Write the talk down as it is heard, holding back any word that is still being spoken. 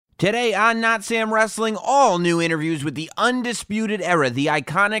Today on Not Sam Wrestling, all new interviews with the Undisputed Era. The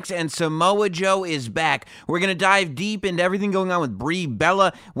Iconics and Samoa Joe is back. We're going to dive deep into everything going on with Brie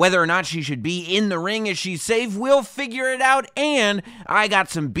Bella, whether or not she should be in the ring. Is she safe? We'll figure it out. And I got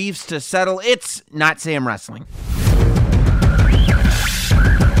some beefs to settle. It's Not Sam Wrestling.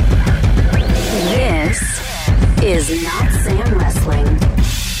 This is Not Sam Wrestling.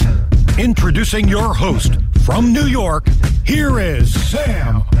 Introducing your host from New York, here is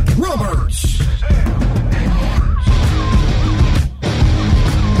Sam Roberts.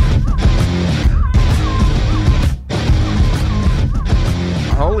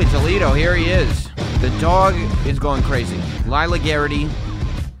 Holy Toledo, here he is. The dog is going crazy. Lila Garrity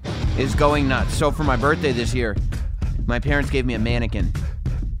is going nuts. So for my birthday this year, my parents gave me a mannequin.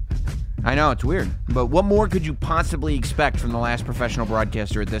 I know, it's weird, but what more could you possibly expect from the last professional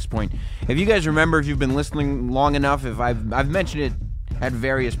broadcaster at this point? If you guys remember, if you've been listening long enough, if I've mentioned it at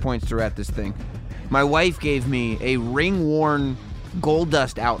various points throughout this thing, my wife gave me a ring-worn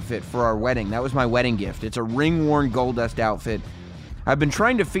Goldust outfit for our wedding. That was my wedding gift. It's a ring-worn Goldust outfit. I've been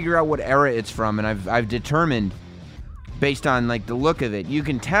trying to figure out what era it's from, and I've determined, based on like the look of it, you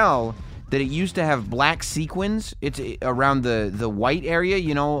can tell that it used to have black sequins. It's around the white area,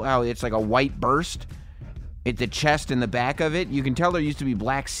 you know how it's like a white burst at the chest and the back of it. You can tell there used to be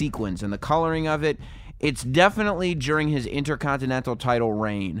black sequins, and the coloring of it, it's definitely during his Intercontinental title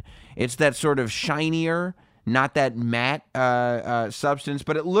reign. It's that sort of shinier, not that matte substance,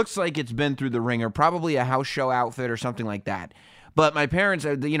 but it looks like it's been through the ringer, probably a house show outfit or something like that. But my parents,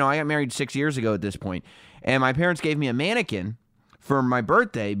 I got married 6 years ago at this point, and my parents gave me a mannequin for my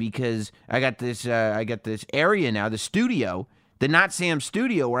birthday because I got this area now, the studio, the Not Sam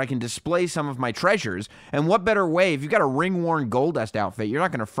studio, where I can display some of my treasures. And what better way, if you've got a ring-worn Goldust outfit, you're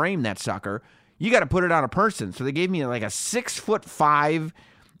not going to frame that sucker. You got to put it on a person. So they gave me like a 6'5"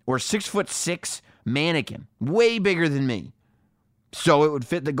 or 6'6" mannequin, way bigger than me, so it would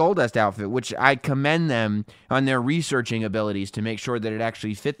fit the Goldust outfit, which I commend them on their researching abilities to make sure that it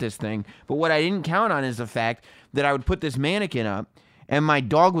actually fit this thing. But what I didn't count on is the fact that I would put this mannequin up and my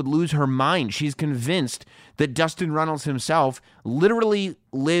dog would lose her mind. She's convinced that Dustin Runnels himself literally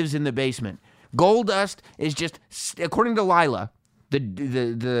lives in the basement. Goldust is just, according to Lila, the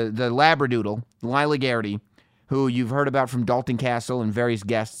Labradoodle, Lila Garrity, who you've heard about from Dalton Castle and various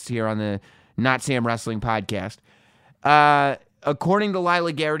guests here on the Not Sam Wrestling podcast. According to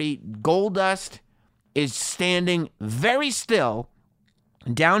Lila Garrity, Goldust is standing very still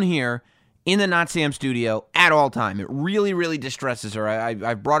down here in the Not Sam studio at all time. It really, really distresses her.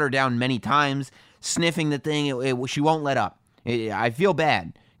 I've brought her down many times, sniffing the thing. She won't let up. I feel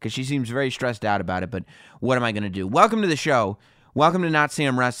bad because she seems very stressed out about it, but what am I going to do? Welcome to the show. Welcome to Not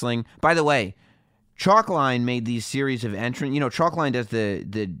Sam Wrestling. By the way, Chalkline made these series of entrants. You know, Chalkline does the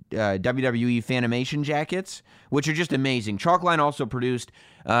WWE Fanimation jackets, which are just amazing. Chalkline also produced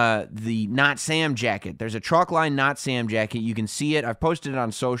the Not Sam jacket. There's a Chalkline Not Sam jacket. You can see it. I've posted it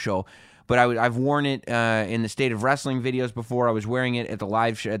on social, but I've worn it in the State of Wrestling videos before. I was wearing it at the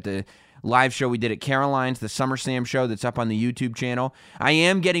live show we did at Caroline's, the Summer Sam show that's up on the YouTube channel. I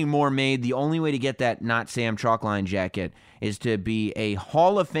am getting more made. The only way to get that Not Sam Chalkline jacket is to be a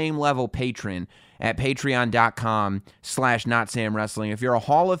Hall of Fame level patron at patreon.com/NotSamWrestling. If you're a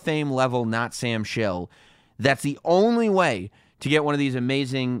Hall of Fame level Not Sam shill, that's the only way to get one of these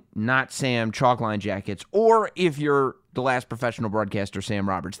amazing Not Sam Chalkline jackets. Or if you're the last professional broadcaster, Sam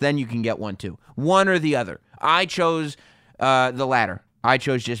Roberts, then you can get one too. One or the other. I chose the latter. I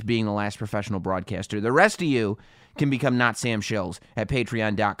chose just being the last professional broadcaster. The rest of you can become Not Sam shills at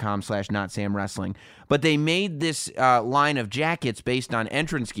patreon.com/NotSamWrestling. But they made this line of jackets based on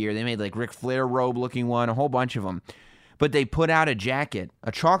entrance gear. They made like Ric Flair robe looking one, a whole bunch of them. But they put out a jacket,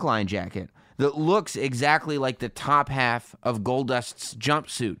 a Chalkline jacket, that looks exactly like the top half of Goldust's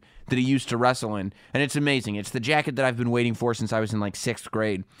jumpsuit that he used to wrestle in. And it's amazing. It's the jacket that I've been waiting for since I was in like 6th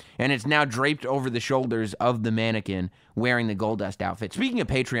grade. And it's now draped over the shoulders of the mannequin wearing the Goldust outfit. Speaking of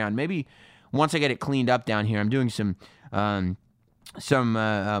Patreon, maybe once I get it cleaned up down here, I'm doing some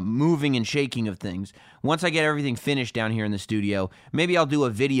moving and shaking of things. Once I get everything finished down here in the studio, maybe I'll do a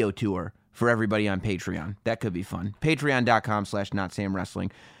video tour for everybody on Patreon. That could be fun.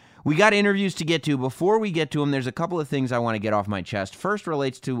 Patreon.com/NotSamWrestling. We got interviews to get to. Before we get to them, there's a couple of things I want to get off my chest. First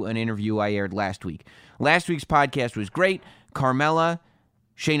relates to an interview I aired last week. Last week's podcast was great. Carmella,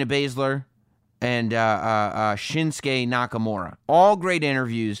 Shayna Baszler, and Shinsuke Nakamura. All great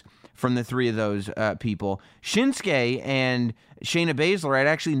interviews from the three of those people. Shinsuke and Shayna Baszler I'd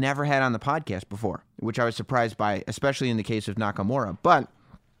actually never had on the podcast before, which I was surprised by, especially in the case of Nakamura. But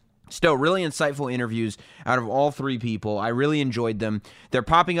Still, really insightful interviews out of all three people. I really enjoyed them. They're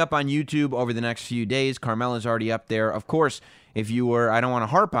popping up on YouTube over the next few days. Carmela's already up there. Of course, if you were, I don't want to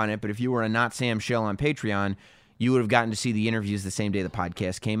harp on it, but if you were a Not Sam shill on Patreon, you would have gotten to see the interviews the same day the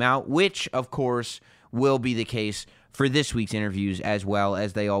podcast came out, which, of course, will be the case for this week's interviews as well,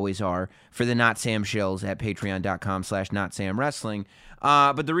 as they always are, for the Not Sam shills at patreon.com/NotSamWrestling.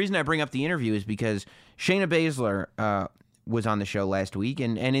 But the reason I bring up the interview is because Shayna Baszler was on the show last week,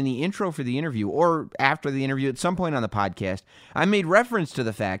 and in the intro for the interview, or after the interview at some point on the podcast, I made reference to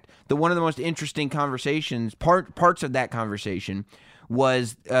the fact that one of the most interesting conversations, parts of that conversation,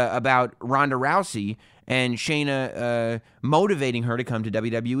 was about Ronda Rousey and Shayna motivating her to come to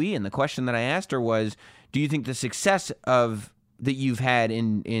WWE. And the question that I asked her was, do you think the success that you've had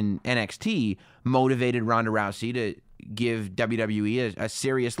in NXT motivated Ronda Rousey to give WWE a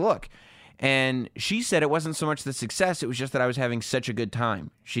serious look? And she said it wasn't so much the success, it was just that I was having such a good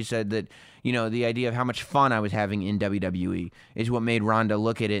time. She said that, the idea of how much fun I was having in WWE is what made Ronda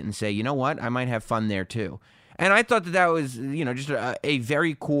look at it and say, you know what, I might have fun there too. And I thought that was, just a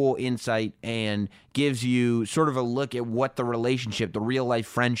very cool insight and gives you sort of a look at what the relationship, the real-life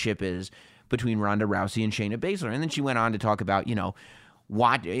friendship is between Ronda Rousey and Shayna Baszler. And then she went on to talk about,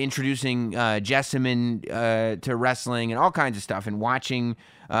 introducing Jessamine to wrestling and all kinds of stuff, and watching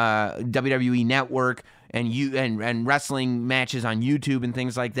WWE Network and wrestling matches on YouTube and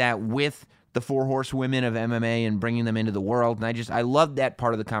things like that with the Four Horsewomen of MMA and bringing them into the world. And I loved that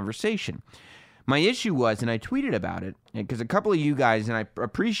part of the conversation. My issue was, and I tweeted about it, because a couple of you guys, and I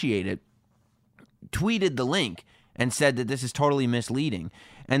appreciate it, tweeted the link and said that this is totally misleading.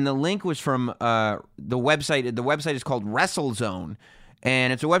 And the link was from the website. The website is called WrestleZone.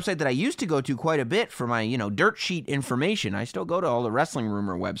 And it's a website that I used to go to quite a bit for my, dirt sheet information. I still go to all the Wrestling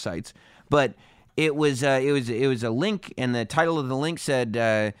Rumor websites, but it was a link, and the title of the link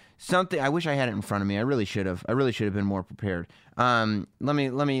said something. I wish I had it in front of me. I really should have. Been more prepared. Let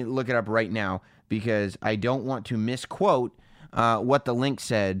me look it up right now, because I don't want to misquote what the link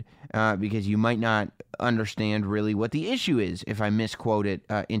said, because you might not understand really what the issue is if I misquote it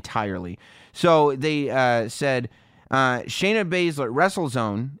entirely. So they said. Shayna Baszler,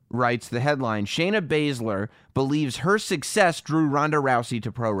 WrestleZone writes the headline, Shayna Baszler believes her success drew Ronda Rousey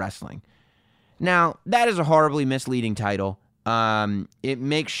to pro wrestling. Now, that is a horribly misleading title. It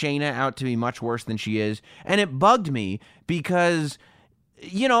makes Shayna out to be much worse than she is. And it bugged me because,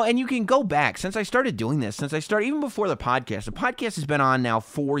 and you can go back. Since I started doing this, even before the podcast has been on now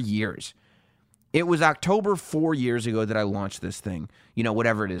 4 years. It was October 4 years ago that I launched this thing.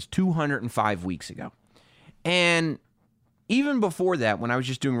 Whatever it is, 205 weeks ago. And even before that, when I was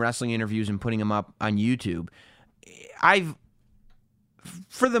just doing wrestling interviews and putting them up on YouTube, I've,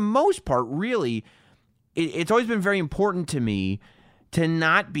 for the most part, really, it's always been very important to me to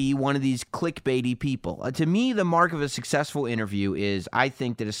not be one of these clickbaity people. To me, the mark of a successful interview is, I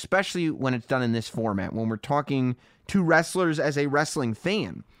think that especially when it's done in this format, when we're talking to wrestlers as a wrestling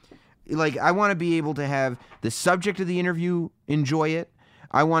fan, I want to be able to have the subject of the interview enjoy it.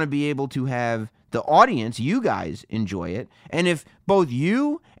 I want to be able to have the audience, you guys, enjoy it. And if both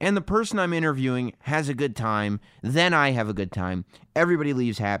you and the person I'm interviewing has a good time, then I have a good time. Everybody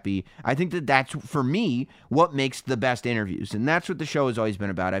leaves happy. I think that that's, for me, what makes the best interviews. And that's what the show has always been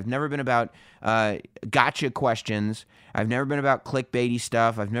about. I've never been about gotcha questions. I've never been about clickbaity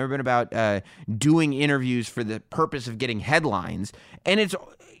stuff. I've never been about doing interviews for the purpose of getting headlines. And it's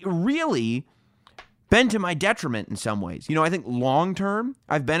really been to my detriment in some ways. I think long term,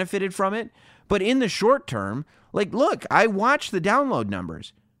 I've benefited from it. But in the short term, look, I watch the download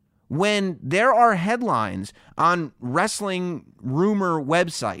numbers. When there are headlines on Wrestling Rumor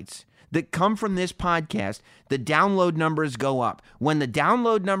websites that come from this podcast, the download numbers go up. When the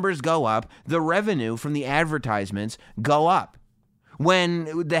download numbers go up, the revenue from the advertisements go up.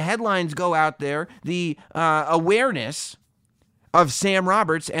 When the headlines go out there, the awareness of Sam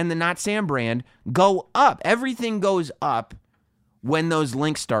Roberts and the Not Sam brand go up. Everything goes up when those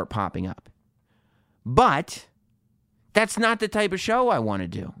links start popping up. But that's not the type of show I want to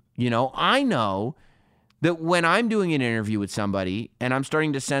do. I know that when I'm doing an interview with somebody and I'm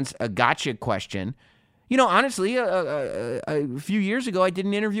starting to sense a gotcha question, honestly, a few years ago, I did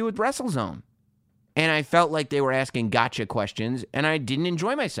an interview with WrestleZone. And I felt like they were asking gotcha questions, and I didn't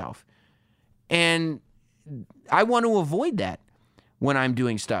enjoy myself. And I want to avoid that when I'm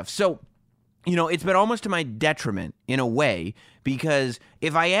doing stuff. So, it's been almost to my detriment in a way, because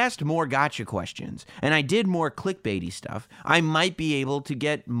if I asked more gotcha questions and I did more clickbaity stuff, I might be able to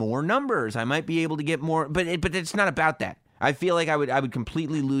get more numbers. I might be able to get more, but it's not about that. I feel like I would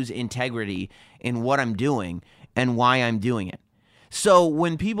completely lose integrity in what I'm doing and why I'm doing it. So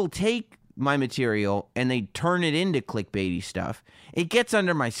when people take my material and they turn it into clickbaity stuff, it gets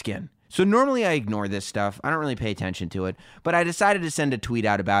under my skin. So normally I ignore this stuff. I don't really pay attention to it. But I decided to send a tweet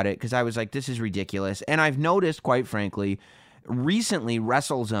out about it because I was like, this is ridiculous. And I've noticed, quite frankly, recently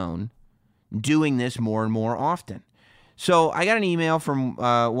WrestleZone doing this more and more often. So I got an email from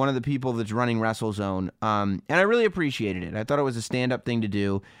one of the people that's running WrestleZone, and I really appreciated it. I thought it was a stand-up thing to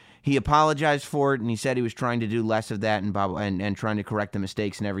do. He apologized for it, and he said he was trying to do less of that and trying to correct the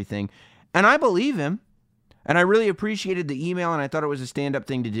mistakes and everything. And I believe him. And I really appreciated the email, and I thought it was a stand-up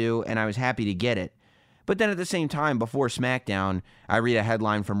thing to do, and I was happy to get it. But then at the same time, before SmackDown, I read a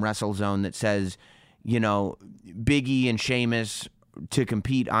headline from WrestleZone that says, Big E and Sheamus to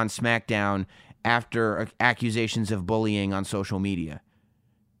compete on SmackDown after accusations of bullying on social media.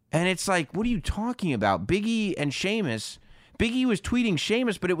 And it's like, what are you talking about? Big E and Sheamus. Big E was tweeting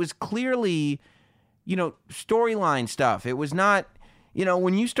Sheamus, but it was clearly, storyline stuff. It was not...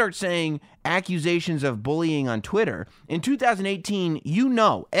 when you start saying accusations of bullying on Twitter, in 2018,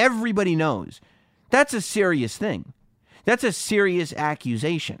 everybody knows, that's a serious thing. That's a serious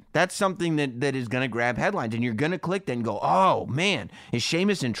accusation. That's something that is going to grab headlines, and you're going to click that and go, oh, man, is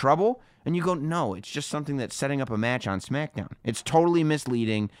Sheamus in trouble? And you go, no, it's just something that's setting up a match on SmackDown. It's totally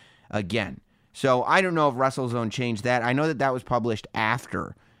misleading again. So I don't know if WrestleZone changed that. I know that was published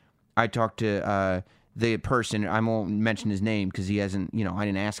after I talked to... the person, I won't mention his name because he hasn't, I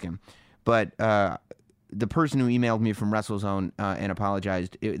didn't ask him. But the person who emailed me from WrestleZone and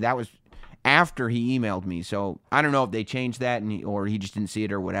apologized, that was after he emailed me. So I don't know if they changed that or he just didn't see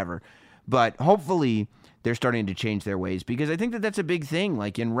it or whatever. But hopefully they're starting to change their ways because I think that's a big thing.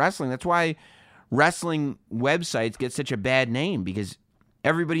 Like in wrestling, that's why wrestling websites get such a bad name because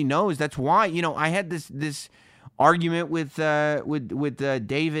everybody knows that's why. I had this argument with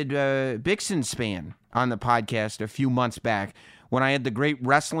David Bixenspan on the podcast a few months back when I had the great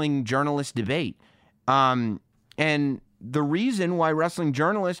wrestling journalist debate. And the reason why wrestling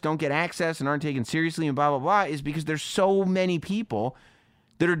journalists don't get access and aren't taken seriously and blah, blah, blah is because there's so many people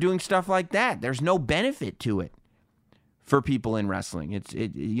that are doing stuff like that. There's no benefit to it for people in wrestling.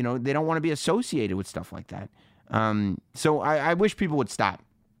 They don't want to be associated with stuff like that. So I wish people would stop.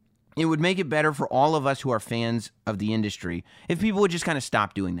 It would make it better for all of us who are fans of the industry if people would just kind of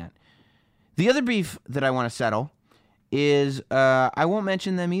stop doing that. The other beef that I want to settle is I won't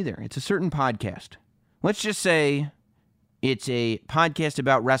mention them either. It's a certain podcast. Let's just say it's a podcast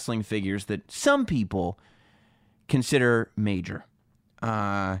about wrestling figures that some people consider major.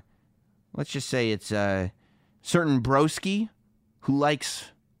 Let's just say it's a certain broski who likes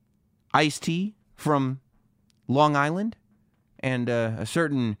iced tea from Long Island and a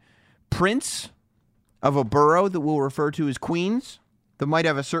certain prince of a borough that we'll refer to as Queens that might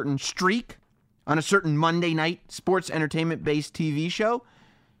have a certain streak on a certain Monday night sports entertainment-based TV show.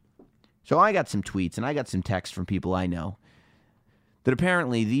 So I got some tweets and I got some texts from people I know that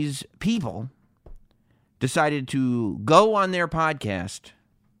apparently these people decided to go on their podcast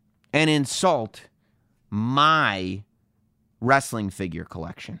and insult my wrestling figure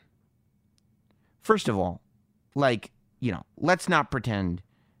collection. First of all, let's not pretend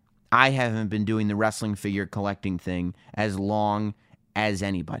I haven't been doing the wrestling figure collecting thing as long as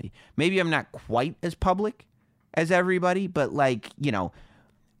anybody. Maybe I'm not quite as public as everybody, but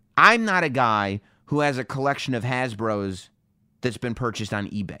I'm not a guy who has a collection of Hasbros that's been purchased on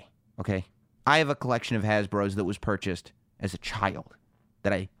eBay, okay? I have a collection of Hasbros that was purchased as a child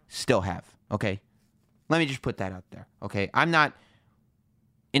that I still have, okay? Let me just put that out there, okay? I'm not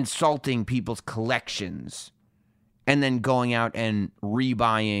insulting people's collections and then going out and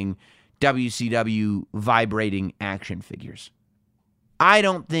rebuying WCW vibrating action figures. I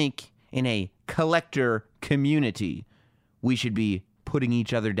don't think in a collector community we should be putting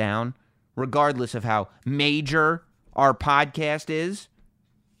each other down, regardless of how major our podcast is.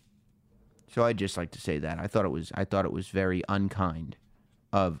 So I'd just like to say that. I thought it was very unkind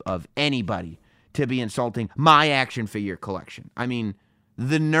of anybody to be insulting my action figure collection. I mean,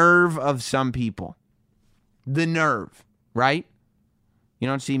 the nerve of some people. The nerve, right? You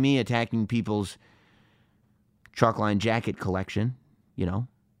don't see me attacking people's chalkline jacket collection,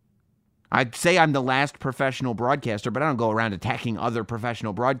 I'd say I'm the last professional broadcaster, but I don't go around attacking other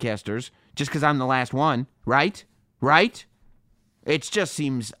professional broadcasters just because I'm the last one, right? Right? It just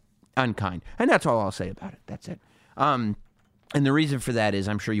seems unkind. And that's all I'll say about it. That's it. And the reason for that is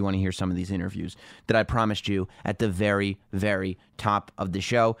I'm sure you want to hear some of these interviews that I promised you at the very, very top of the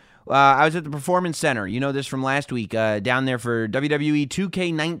show. I was at the Performance Center. You know this from last week, down there for WWE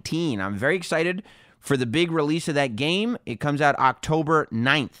 2K19. I'm very excited for the big release of that game. It comes out October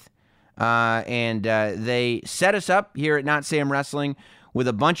 9th. and they set us up here at Not Sam Wrestling with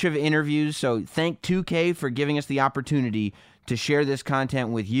a bunch of interviews. So thank 2K for giving us the opportunity to share this content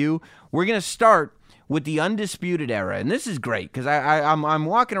with you. We're going to start with the Undisputed Era, and this is great because I'm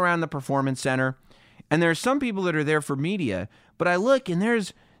walking around the Performance Center, and there's some people that are there for media, but I look and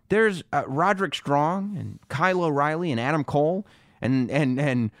there's Roderick Strong and Kyle O'Reilly and Adam Cole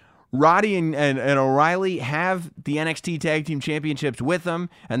and Roddy and O'Reilly have the NXT Tag Team Championships with them,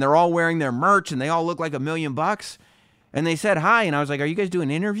 and they're all wearing their merch, and they all look like $1 million. And they said hi, and I was like, are you guys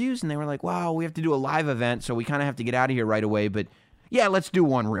doing interviews? And they were like, wow, we have to do a live event, so we kind of have to get out of here right away. But yeah, let's do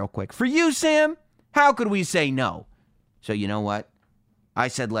one real quick. For you, Sam, how could we say no? So you know what? I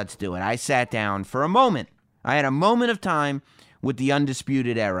said, let's do it. I sat down for a moment. I had a moment of time with the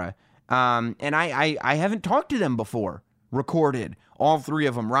Undisputed Era. And I haven't talked to them before, recorded. All three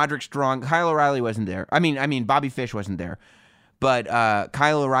of them. Roderick Strong. Kyle O'Reilly wasn't there. I mean, Bobby Fish wasn't there. But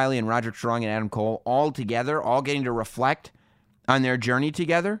Kyle O'Reilly and Roderick Strong and Adam Cole all together, all getting to reflect on their journey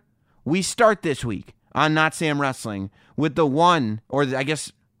together. We start this week on Not Sam Wrestling with the one, or I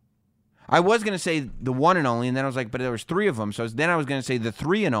guess I was going to say the one and only, and then I was like, but there was three of them. So then I was going to say the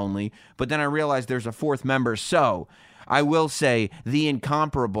three and only, but then I realized there's a fourth member. So I will say the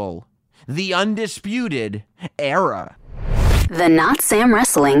incomparable, the Undisputed Era. The Not Sam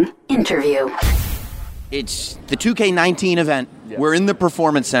Wrestling interview. It's the 2K19 event. Yeah. We're in the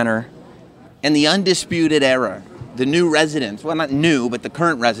Performance Center, and the Undisputed Era, the new residents, well, not new, but the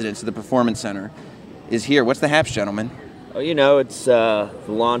current residents of the Performance Center, is here. What's the haps, gentlemen? Oh, you know, it's the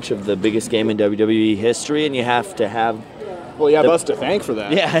launch of the biggest game in WWE history, and you have to have... Well, you have us to thank for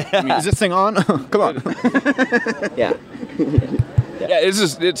that. Yeah. I mean, is this thing on? Come on. Yeah. Yeah,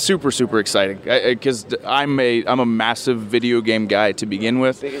 it's super, super exciting because I'm a massive video game guy to begin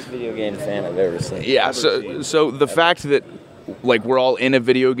with. Biggest video game fan I've ever seen. Yeah, so the fact that like we're all in a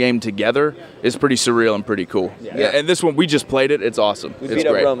video game together is pretty surreal and pretty cool. Yeah. And this one we just played it. It's awesome.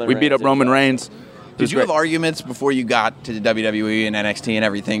 We beat up Roman Reigns. Did you have arguments before you got to the WWE and NXT and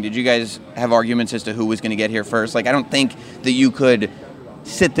everything? Did you guys have arguments as to who was going to get here first? Like, I don't think that you could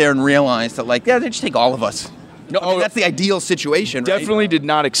sit there and realize that, like, yeah, they just take all of us. No, I mean, that's the ideal situation, right? Definitely did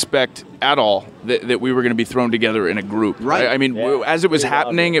not expect at all that we were going to be thrown together in a group. Right. I mean, as it was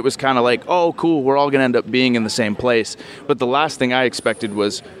happening, it was kind of like, oh, cool, we're all going to end up being in the same place. But the last thing I expected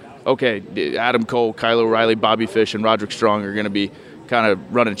was, okay, Adam Cole, Kyle O'Reilly, Bobby Fish, and Roderick Strong are going to be kind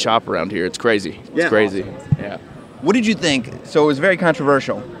of running chop around here. It's crazy. It's crazy. Awesome. Yeah. What did you think? So it was very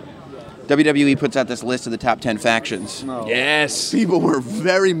controversial. WWE puts out this list of the top 10 factions. Oh. Yes. People were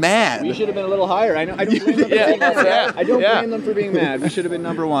very mad. We should have been a little higher. I don't blame them for being mad. I don't blame them for being mad. We should have been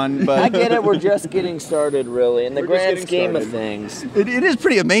number one. But I get it. We're just getting started, really, in the grand scheme of things. It is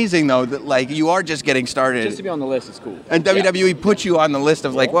pretty amazing, though, that like you are just getting started. Just to be on the list is cool. And WWE put you on the list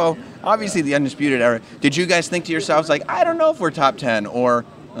of like, well, obviously the Undisputed Era. Did you guys think to yourselves like, I don't know if we're top 10, or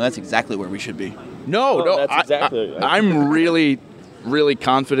well, that's exactly where we should be? No, that's exactly. I'm really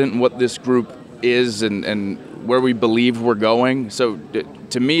confident in what this group is and where we believe we're going. So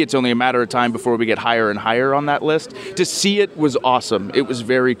to me, it's only a matter of time before we get higher and higher on that list. To see it was awesome. It was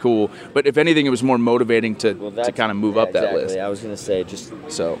very cool. But if anything, it was more motivating to kind of move up that list. I was going to say just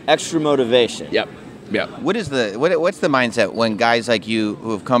extra motivation. Yep. Yeah. What's the mindset when guys like you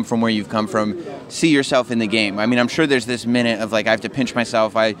who have come from where you've come from see yourself in the game? I mean, I'm sure there's this minute of like I have to pinch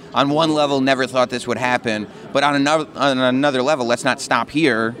myself. I on one level never thought this would happen, but on another level, let's not stop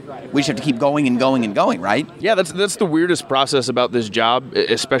here. We just have to keep going and going and going, right? Yeah, that's the weirdest process about this job,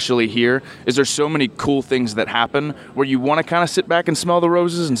 especially here, is there's so many cool things that happen where you want to kind of sit back and smell the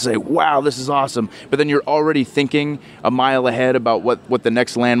roses and say, wow, this is awesome. But then you're already thinking a mile ahead about what the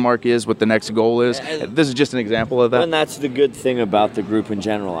next landmark is, what the next goal is. This is just an example of that. And that's the good thing about the group in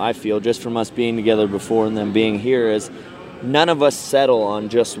general, I feel, just from us being together before and then being here, is none of us settle on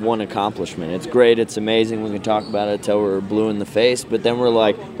just one accomplishment. It's great, it's amazing, we can talk about it until we're blue in the face, but then we're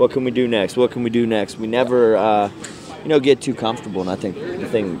like, what can we do next? What can we do next? We never get too comfortable, and I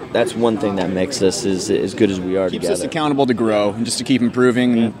think that's one thing that makes us as good as we are Keeps together. Us accountable to grow and just to keep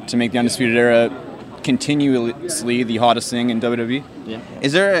improving and to make the Undisputed Era continuously the hottest thing in WWE. Yeah.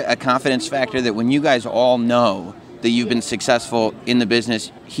 Is there a confidence factor that when you guys all know that you've been successful in the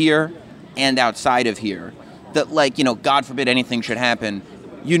business here and outside of here, that like, God forbid anything should happen,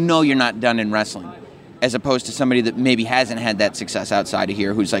 you're not done in wrestling, as opposed to somebody that maybe hasn't had that success outside of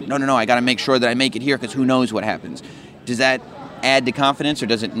here who's like, no, I got to make sure that I make it here because who knows what happens. Does that add to confidence, or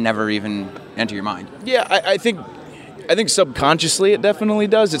does it never even enter your mind? Yeah, I think subconsciously it definitely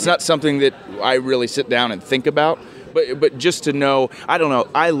does. It's not something that I really sit down and think about, But just to know, I don't know.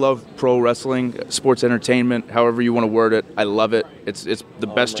 I love pro wrestling, sports entertainment, however you want to word it. I love it. It's the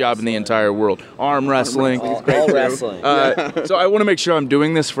best job in the entire world. Arm wrestling. All wrestling. So I want to make sure I'm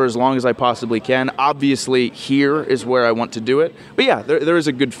doing this for as long as I possibly can. Obviously, here is where I want to do it. But yeah, there is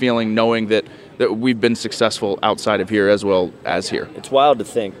a good feeling knowing that we've been successful outside of here as well as here. It's wild to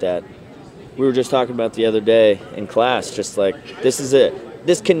think that we were just talking about the other day in class, just like, this is it.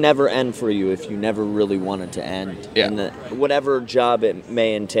 This can never end for you if you never really want it to end. Yeah. And whatever job it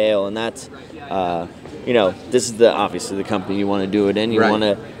may entail, and that's, this is obviously the company you want to do it in. You Right. want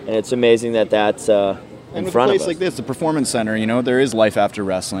to, and it's amazing that's in with front a of place us. like this, the Performance Center, there is life after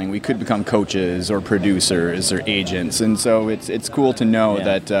wrestling. We could become coaches or producers or agents, and so it's cool to know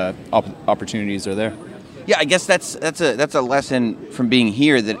that opportunities are there. Yeah, I guess that's a lesson from being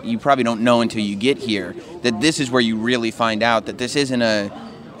here that you probably don't know until you get here. That this is where you really find out that this isn't a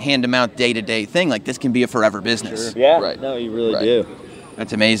hand-to-mouth day-to-day thing. Like, this can be a forever business. Yeah, Right. no, you really Right. do.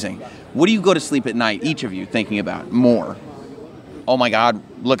 That's amazing. What do you go to sleep at night, each of you, thinking about more? Oh my God,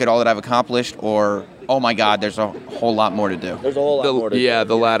 look at all that I've accomplished, or oh my God, there's a whole lot more to do. There's a whole lot more to do.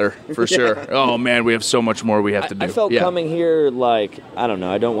 The latter, for sure. Oh, man, we have so much more we have to do. I felt Yeah. coming here like, I don't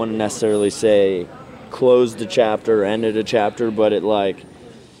know, I don't want to necessarily say closed a chapter, ended a chapter, but it like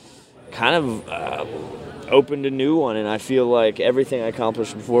kind of opened a new one, and I feel like everything I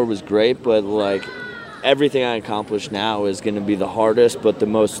accomplished before was great, but like everything I accomplished now is going to be the hardest, but the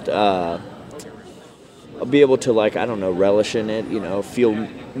most, I'll be able to like, I don't know, relish in it, feel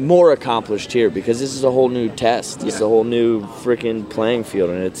more accomplished here, because this is a whole new test. This is a whole new freaking playing field,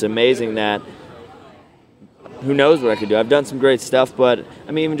 and it's amazing that who knows what I could do. I've done some great stuff, but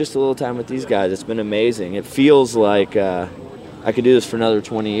I mean, even just a little time with these guys, it's been amazing. It feels like I could do this for another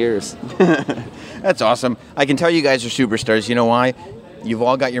 20 years. That's awesome. I can tell you guys are superstars. You know why? You've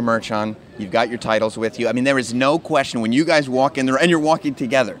all got your merch on. You've got your titles with you. I mean, there is no question when you guys walk in there, and you're walking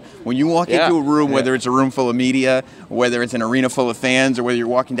together. When you walk into a room, whether it's a room full of media, or whether it's an arena full of fans, or whether you're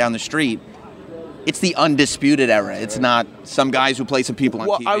walking down the street, it's the Undisputed Era. It's not some guys who play some people on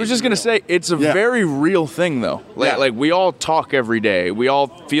TV. I was just going to say, it's a very real thing, though. Like, we all talk every day. We all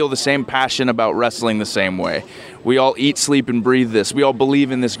feel the same passion about wrestling the same way. We all eat, sleep, and breathe this. We all believe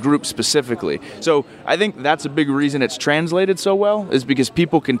in this group specifically. So I think that's a big reason it's translated so well, is because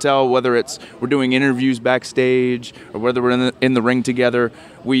people can tell whether it's we're doing interviews backstage or whether we're in the ring together.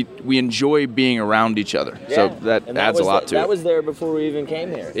 We enjoy being around each other. So that adds a lot to it. That was there before we even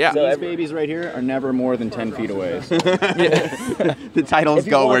came here. Yeah. So These babies right here are never more than 10 feet away. So The titles if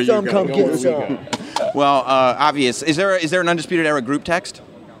you go want where you some, go. come get some. Well, obvious. Is there an Undisputed Era group text?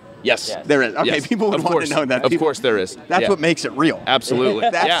 Yes. There is. Okay, Yes. people would Of want course. to know that. Of course there is. That's Yeah. what makes it real. Absolutely.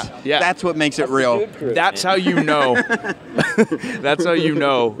 That's, yeah. That's what makes it real. That's how you know. That's how you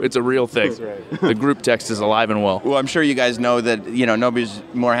know it's a real thing. The group text is alive and well. Well, I'm sure you guys know that nobody's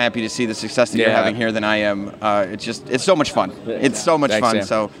more happy to see the success that you're Yeah. having here than I am. It's so much fun. It's so much Thanks, fun. Sam.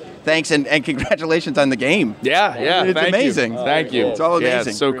 So thanks and congratulations on the game. Yeah. It's Thank amazing. You. Thank you. It's all Yeah, amazing.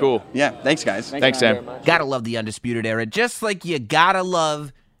 it's so cool. Yeah, thanks guys. Thanks, Sam. Gotta love the Undisputed Era, just like you gotta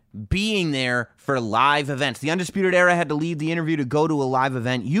love being there for live events. The Undisputed Era had to leave the interview to go to a live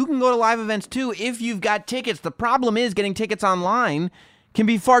event. You can go to live events too if you've got tickets. The problem is getting tickets online can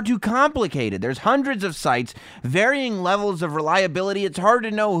be far too complicated. There's hundreds of sites, varying levels of reliability. It's hard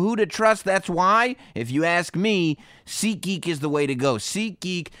to know who to trust. That's why, if you ask me, SeatGeek is the way to go.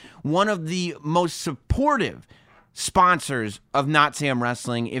 SeatGeek, one of the most supportive sponsors of Not Sam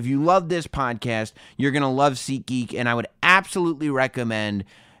Wrestling. If you love this podcast, you're going to love SeatGeek, and I would absolutely recommend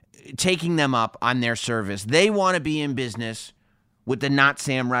taking them up on their service. They want to be in business with the Not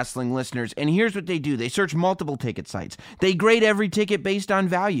Sam Wrestling listeners, and here's what they do. They search multiple ticket sites. They grade every ticket based on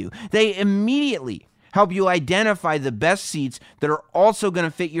value. They immediately help you identify the best seats that are also going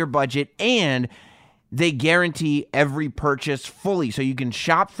to fit your budget, and they guarantee every purchase fully, so you can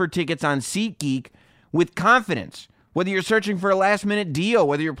shop for tickets on SeatGeek with confidence. Whether you're searching for a last-minute deal,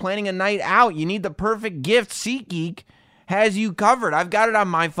 whether you're planning a night out, you need the perfect gift, SeatGeek has you covered. I've got it on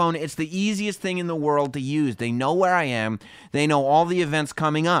my phone. It's the easiest thing in the world to use. They know where I am. They know all the events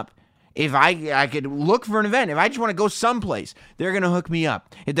coming up. If I could look for an event, if I just want to go someplace, they're going to hook me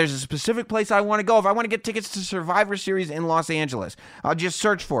up. If there's a specific place I want to go, if I want to get tickets to Survivor Series in Los Angeles, I'll just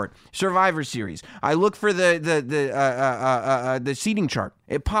search for it. Survivor Series. I look for the seating chart.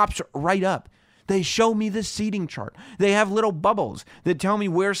 It pops right up. They show me the seating chart. They have little bubbles that tell me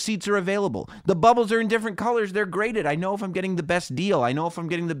where seats are available. The bubbles are in different colors. They're graded. I know if I'm getting the best deal. I know if I'm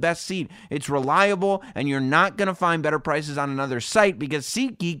getting the best seat. It's reliable, and you're not going to find better prices on another site because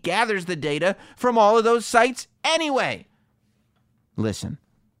SeatGeek gathers the data from all of those sites anyway. Listen,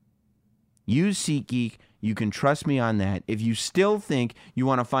 use SeatGeek. You can trust me on that. If you still think you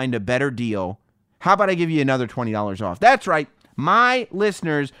want to find a better deal, how about I give you another $20 off? That's right. My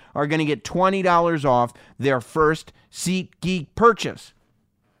listeners are going to get $20 off their first SeatGeek purchase.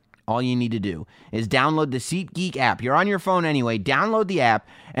 All you need to do is download the SeatGeek app. You're on your phone anyway. Download the app,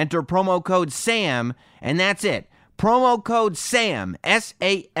 enter promo code SAM, and that's it. Promo code SAM,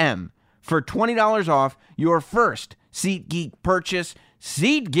 S-A-M, for $20 off your first SeatGeek purchase.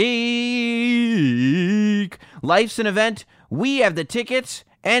 SeatGeek. Life's an event. We have the tickets.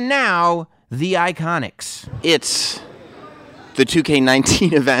 And now, the Iconics. It's the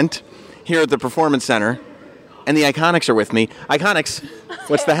 2K19 event here at the Performance Center, and the Iconics are with me. Iconics,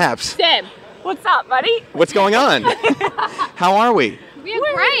 what's the haps? Sam, what's up, buddy? What's going on? How are we?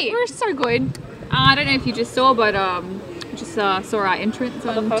 We're great. We're so good. I don't know if you just saw, but just saw our entrance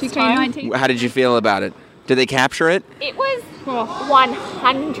on 2K19. How did you feel about it? Did they capture it? It was 100%.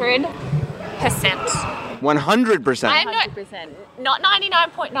 100%. 100%. Not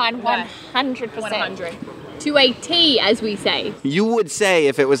 99.9, 100%. 100. To a T, as we say. You would say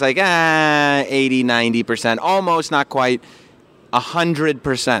if it was like 80, 90%, almost, not quite, 100%.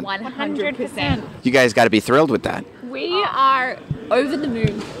 100%. You guys got to be thrilled with that. We are over the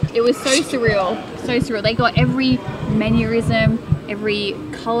moon. It was so surreal. So surreal. They got every mannerism, every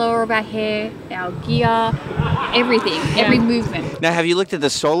color of our hair, our gear, everything, every movement. Now, have you looked at the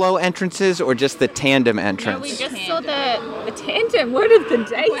solo entrances or just the tandem entrance? No, we just saw the tandem. Word of the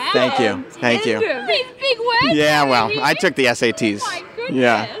day. Wow. Thank you. Thank you. These big words. Yeah, well, I took the SATs. Oh my goodness.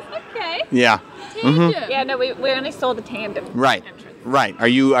 Yeah. Okay. Yeah. Tandem. Yeah, no, we only saw the tandem. Right. Entrance. Right. Are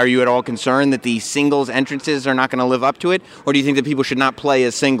you at all concerned that the singles entrances are not going to live up to it? Or do you think that people should not play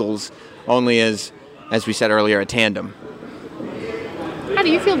as singles, only as we said earlier, a tandem? How do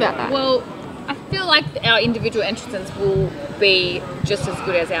you feel about that? Well, I feel like our individual entrances will be just as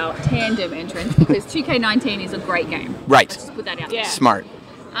good as our tandem entrance because 2K19 is a great game. Right. Let's just put that out there. Smart.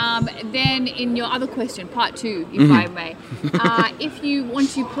 Then in your other question, part 2, if I may, if you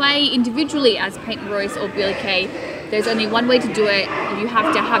want to play individually as Peyton Royce or Billie Kay, there's only one way to do it. You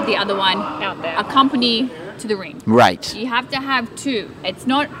have to have the other one out there, accompany to the ring. Right. You have to have 2. It's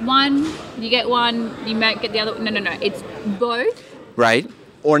not one, you get one, you might get the other. No. It's both. Right.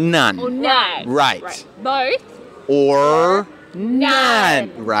 Or none. Or none. Right. Both. Or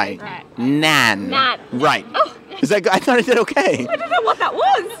none. Right. None. None. Right. Oh. Is that good? I thought I did okay. I don't know what that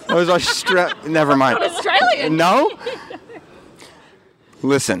was. I was never mind. Not Australian. No?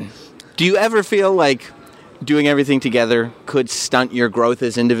 Listen, do you ever feel like doing everything together could stunt your growth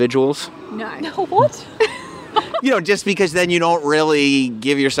as individuals? No. What? Just because then you don't really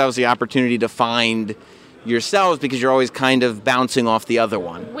give yourselves the opportunity to find yourselves because you're always kind of bouncing off the other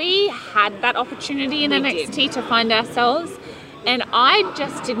one. We had that opportunity in NXT to find ourselves, and I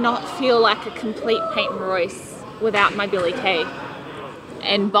just did not feel like a complete Peyton Royce without my Billie Kay.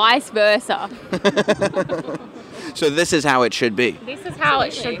 And vice versa. So this is how it should be. This is how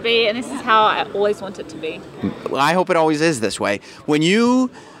it should be, and this is how I always want it to be. Well, I hope it always is this way. When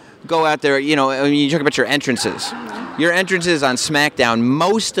you go out there, you talk about your entrances. Your entrances on SmackDown,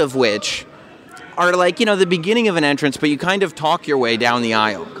 most of which are like, the beginning of an entrance, but you kind of talk your way down the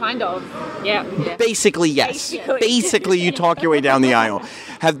aisle. Kind of, yeah. Basically, yes. Basically, you talk your way down the aisle.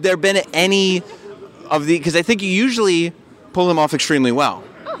 Have there been any of because I think you usually pull them off extremely well.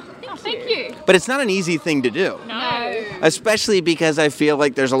 Oh, thank you. But it's not an easy thing to do. No. Especially because I feel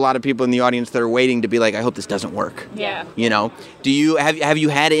like there's a lot of people in the audience that are waiting to be like, I hope this doesn't work. Yeah. Do you have you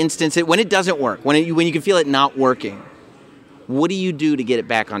had instances when it doesn't work, when you can feel it not working? What do you do to get it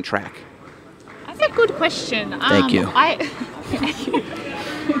back on track? That's a good question. Thank you. You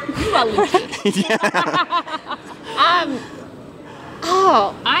are legit.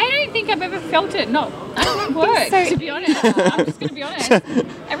 I don't think I've ever felt it. No, I don't work. To be honest, I'm just going to be honest.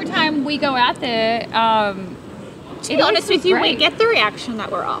 Every time we go out there, to be honest with you, we get the reaction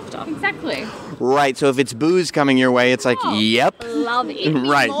that we're after. Exactly. Right. So if it's booze coming your way, it's like, yep. Love it.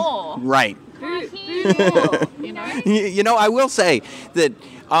 Right. More. Right. More, I will say that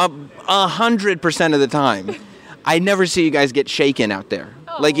 100% of the time, I never see you guys get shaken out there.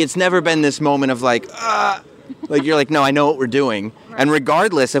 Like, it's never been this moment of like you're like, no, I know what we're doing. Right. And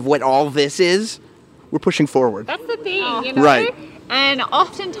regardless of what all this is, we're pushing forward. That's the thing, Right. And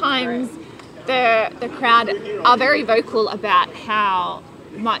oftentimes the crowd are very vocal about how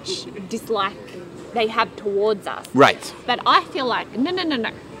much dislike they have towards us. Right. But I feel like, no.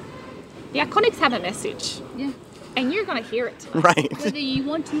 The Iconics have a message. Yeah. And you're going to hear it tonight. Right. Whether you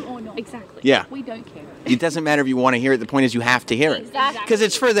want to or not. Exactly. Yeah. We don't care. It doesn't matter if you want to hear it. The point is you have to hear it. Exactly. Because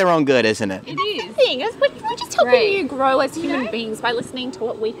it's for their own good, isn't it? It is. Thing is, we're just helping Right. you grow as human beings by listening to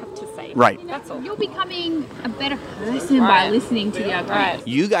what we have to say. Right. That's all. You're becoming a better person by listening to the other. Right.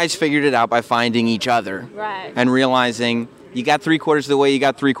 You guys figured it out by finding each other. Right. And realizing you got 3/4 of the way, you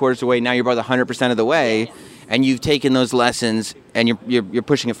got 3/4 of the way, now you're about 100% of the way. And you've taken those lessons and you're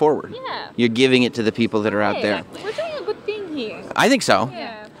pushing it forward. Yeah. You're giving it to the people that are out there. We're doing a good thing here. I think so.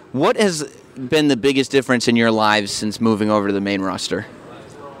 Yeah. What has been the biggest difference in your lives since moving over to the main roster?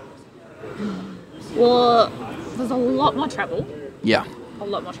 Well, there's a lot more travel. Yeah. A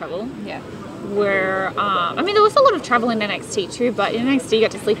lot more travel. Yeah. Where, I mean, there was a lot of travel in NXT too, but in NXT you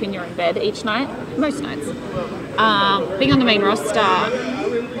get to sleep in your own bed each night, most nights. Being on the main roster,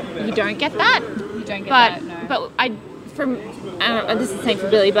 you don't get that. You don't get But that, no. this is the same for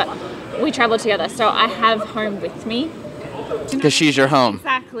Billy, but we travel together, so I have home with me. Because she's your home.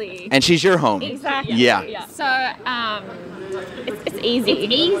 Exactly. And she's your home. Exactly. Yeah. So, it's easy.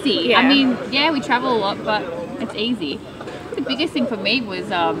 It's easy. Yeah. I mean, yeah, we travel a lot, but it's easy. The biggest thing for me was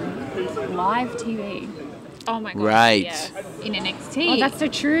live TV Oh my god. Right. Yeah. in NXT. Oh, that's so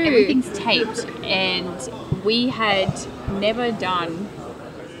true. Everything's taped, and we had never done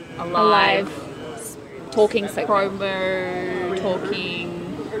a live talking segment. promo, talking,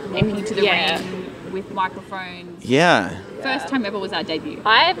 empty to the ring with microphones. Yeah. First time ever was our debut.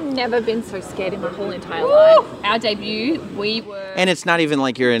 I've never been so scared in my whole entire life. Our debut, we were And it's not even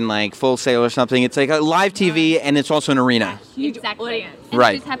like you're in like Full Sail or something. It's like a live TV and it's also an arena. Huge exactly. audience. And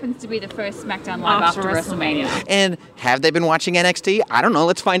Right. It just happens to be the first SmackDown Live after WrestleMania. And have they been watching NXT? I don't know.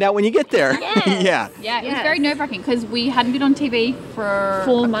 Let's find out when you get there. Yeah. Yeah, it was Yes. very nerve-wracking because we hadn't been on TV for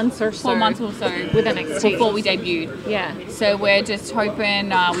 4 months or so. 4 months or so with NXT. before we debuted. Yeah. So we're just hoping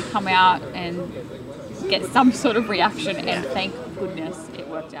we come out and get some sort of reaction, and thank goodness it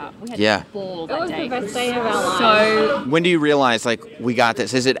worked out. We had Yeah. a ball It that was day. the best day of our lives. So When do you realize like we got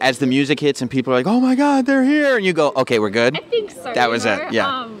this? Is it as the music hits and people are like, "Oh my God, they're here," and you go, "Okay, we're good." I think so. That was it,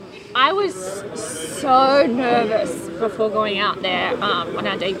 yeah. I was so nervous before going out there on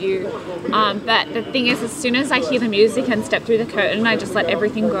our debut. But the thing is, as soon as I hear the music and step through the curtain, I just let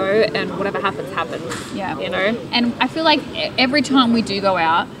everything go, and whatever happens, happens. yeah, You know? And I feel like every time we do go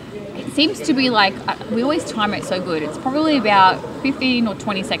out, it seems to be like we always time it so good. It's probably about 15 or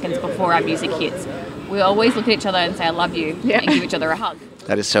 20 seconds before our music hits. We always look at each other and say, "I love you," and give each other a hug.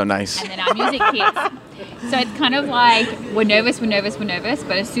 That is so nice. And then our music hits. So it's kind of like we're nervous,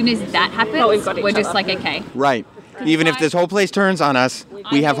 but as soon as that happens, But we've got each we're just other. like, okay. Right. Even if this whole place turns on us,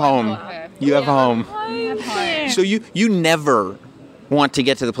 we have home. You have home. So you never want to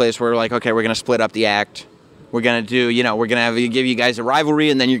get to the place where we're like, okay, we're gonna split up the act. We're gonna do, we're gonna give you guys a rivalry,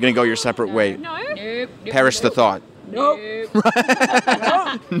 and then you're gonna go your separate way. No. Nope. Perish the thought. Nope.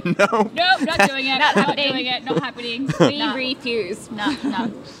 No. Nope, not doing it. Not doing it. Not happening. We refuse.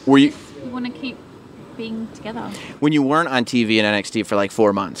 No. Were you We want to keep being together. when you weren't on TV in NXT for like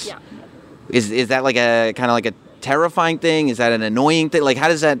 4 months? Yeah. Is that like a kind of like a terrifying thing? Is that an annoying thing? Like, how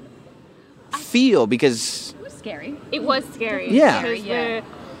does that feel? Because It was scary. It was scary. Yeah. Because Yeah.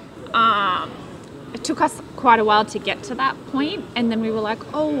 it took us quite a while to get to that point, and then we were like,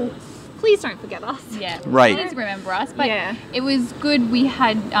 oh, please don't forget us. Yeah. Right. Please remember us. But Yeah. it was good. We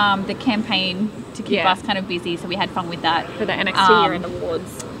had the campaign to keep Yeah. us kind of busy, so we had fun with that. For the NXT year-end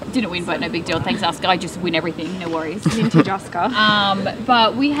awards. Didn't win, but no big deal. Thanks, Oscar. I just win everything. No worries. Vintage Oscar.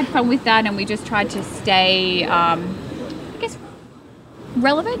 But we had fun with that, and we just tried to stay, I guess,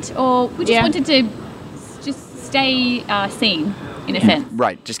 relevant, or we just Yeah. wanted to just stay seen, in a sense.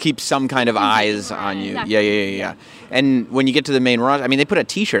 right, just keep some kind of eyes on you. Exactly. Yeah. And when you get to the main roster, I mean, they put a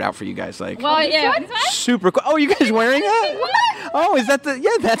T-shirt out for you guys, like Well, yeah. super cool. Oh, you guys wearing that? Oh, is that the?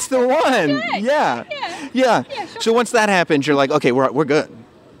 Yeah, that's the one. Yeah. Sure. So once that happens, you're like, okay, we're good,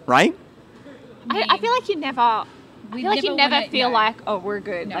 right? I feel like you never. We I feel like you never wanna- feel no. like, oh, we're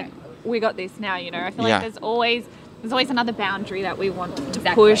good. No. Like we got this now. You know. I feel Yeah. like there's always another boundary that we want to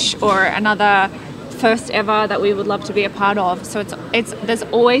Exactly. push, or another first ever that we would love to be a part of. So it's there's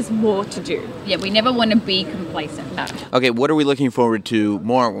always more to do. Yeah, we never want to be complacent. No. Okay, what are we looking forward to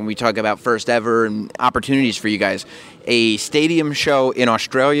more when we talk about first ever and opportunities for you guys? A stadium show in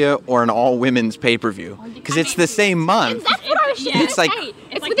Australia or an all-women's pay-per-view? Because it's the same month. That's what I was just It's gonna like- say.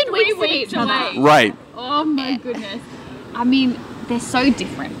 It's within 3 weeks of weeks each other. away. Right. Oh my goodness. I mean, they're so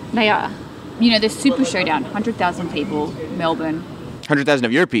different. They are. You know, the Super Showdown, 100,000 people, Melbourne. 100,000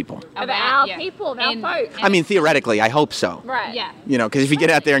 of your people. Of our people, of our folks. I mean, theoretically, I hope so. Right. Yeah. You know, because if you get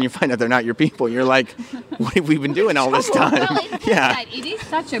out there and you find out they're not your people, you're like, what have we been doing all this time? Well, it's Yeah. that it is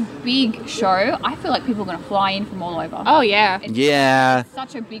such a big show. I feel like people are going to fly in from all over. Oh, yeah. Yeah. It's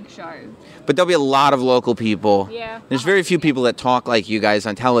such a big show. But there'll be a lot of local people. Yeah. There's very few people that talk like you guys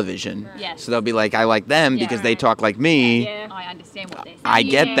on television. Yes. So they'll be like, I like them Yeah. because they talk like me. Yeah. I understand what they're saying. I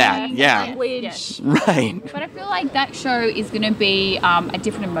get that. Yeah. Language. Yes. Right. But I feel like that show is going to be a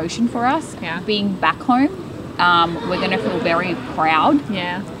different emotion for us. Yeah. Being back home, we're going to feel very proud.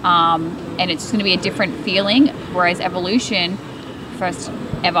 Yeah. And it's just going to be a different feeling. Whereas Evolution, first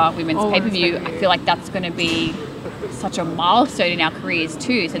ever women's pay-per-view, I feel like that's going to be such a milestone in our careers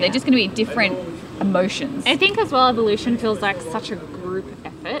too. So they're just going to be different emotions. I think as well, Evolution feels like such a group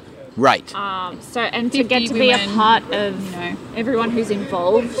effort. Right. So and to 50 get to be a women, part of everyone who's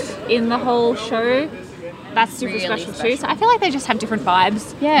involved in the whole show, that's super Really special too. special. So I feel like they just have different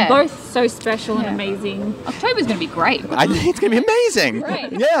vibes. Yeah. Both so special and Yeah. amazing. October's going to be great. I think it's going to be amazing.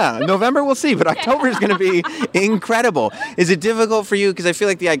 Right. Yeah. November we'll see, but October is going to be incredible. Is it difficult for you? Because I feel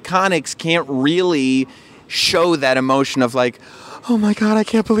like the Iconics can't really show that emotion of like, oh my God, I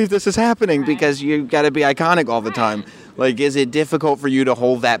can't believe this is happening, because you've got to be iconic all the time. Like, is it difficult for you to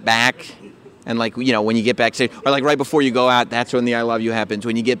hold that back? And like, you know, when you get backstage, or like right before you go out, that's when the I love you happens.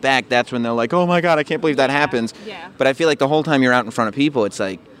 When you get back, that's when they're like, oh my God, I can't believe that happens. Yeah. But I feel like the whole time you're out in front of people, it's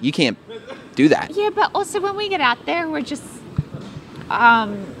like, you can't do that. Yeah, but also when we get out there, we're just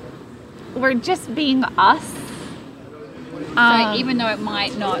being us. So even though it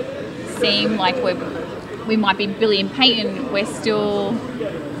might not seem like we might be Billy and Peyton, we're still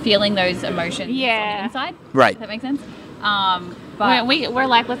feeling those emotions on Yeah. the inside. Right. Does that make sense? But we're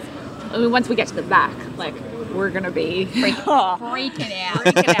like, once we get to the back, like, we're going to be freaking out,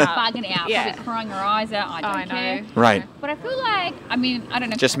 bugging out, Yeah. probably crying our eyes out. I don't care. Right. But I feel like, I mean, I don't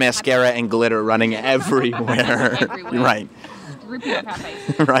know. Just mascara and glitter running everywhere. Everywhere. Right. Dripping off our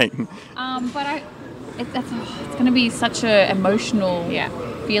face. Right. But it's going to be such a emotional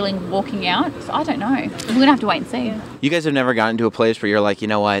feeling walking out. So I don't know. We're going to have to wait and see. You guys have never gotten to a place where you're like, you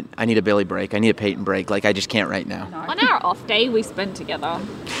know what? I need a Billy break. I need a Peyton break. Like, I just can't right now. On our off day, we spend together.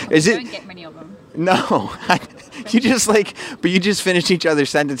 Is We it? don't get many of them. No. You just like, but you just finished each other's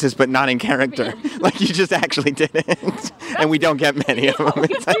sentences, but not in character. Like, you just actually didn't. And we don't get many of them.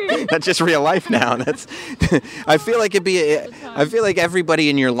 It's like, that's just real life now. That's. I feel like I feel like everybody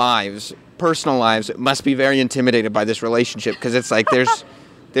in your lives, personal lives, must be very intimidated by this relationship, because it's like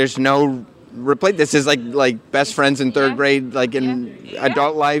there's no replace. This is like best friends in third grade, like in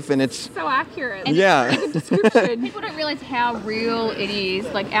adult life, and it's So accurate. yeah. People don't realize how real it is.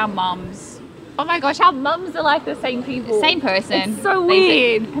 Like our mums. Oh my gosh, our mums are like the same people. Same person. It's so They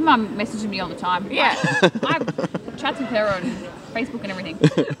weird. say- Her mum messages me all the time. Yeah. I chats with her on Facebook and everything.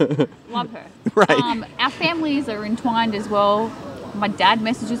 Love her. Right. Our families are entwined as well. My dad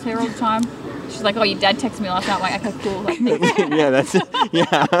messages her all the time. She's like, oh, your dad texted me last night. I'm like, okay, cool. Like, Yeah, that's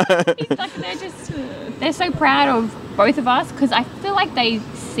yeah. he's like, they're so proud of both of us, because I feel like they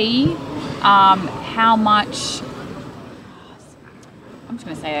see how much, I'm just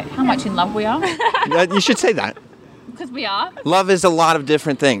going to say it, how much in love we are. You should say that. Because we are. Love is a lot of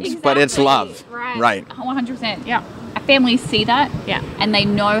different things, but it's Exactly. love. Right. 100%. Yeah. Our families see that. Yeah. And they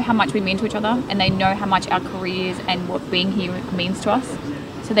know how much we mean to each other, and they know how much our careers and what being here means to us.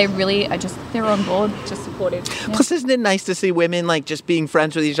 So they really are they're on board, just supportive. Yeah. Plus, isn't it nice to see women like just being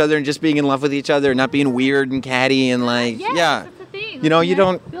friends with each other and just being in love with each other, and not being weird and catty and like That's the thing. You know, you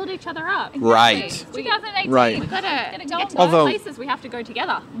don't. build each other up. Right. 2018. Right. We gotta go get to Although- those places. We have to go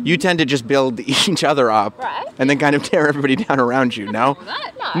together. You tend to just build each other up, Right. and then kind of tear everybody down around you. No.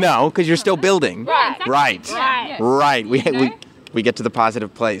 No, because you're still building. Right. Exactly. Right. Right. Right. We get to the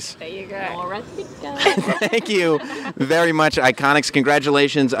positive place. There you go. Thank you very much, Iconics.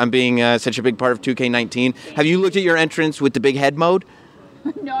 Congratulations on being such a big part of 2K19. Have you looked at your entrance with the big head mode?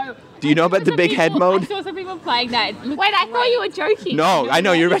 No. Do you know about the big head I mode? saw some people playing that. Wait, I thought you were joking. No, I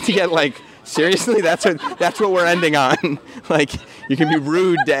know you're about to get like seriously. That's what we're ending on. Like, you can be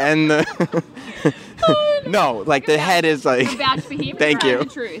rude to end the. No, like the head is like. Vouch for him. Thank He's you. telling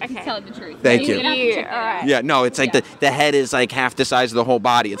the truth. He's telling the truth. Thank You're you. gonna have to check that All out. right. Yeah, no, it's like the head is like half the size of the whole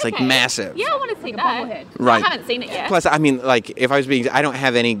body. It's like massive. Yeah, I want to see that. bobblehead. Right. I haven't seen it yet. Plus, I mean, like, if I was being, I don't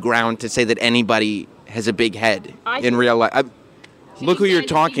have any ground to say that anybody has a big head in real life. Look who you're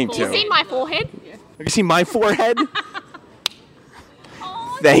talking Have you to. seen my forehead? You see my forehead?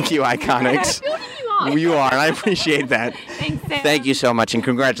 Thank you, Iconics. Building you You are, and I appreciate that. Thanks, Sam. Thank you so much, and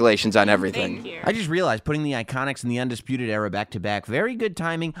congratulations on everything. Thank you. I just realized putting the Iconics and the Undisputed Era back to back, very good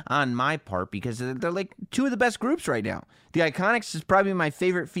timing on my part because they're like two of the best groups right now. The Iconics is probably my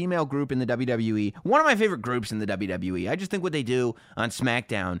favorite female group in the WWE. One of my favorite groups in the WWE. I just think what they do on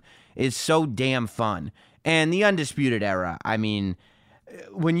SmackDown is so damn fun. And the Undisputed Era, I mean,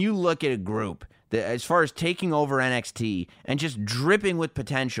 when you look at a group that, as far as taking over NXT and just dripping with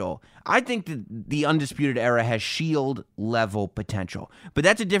potential, I think that the Undisputed Era has Shield level potential. But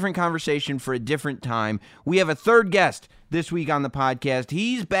that's a different conversation for a different time. We have a third guest this week on the podcast.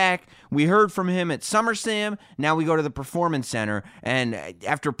 He's back. We heard from him at SummerSlam. Now we go to the Performance Center. And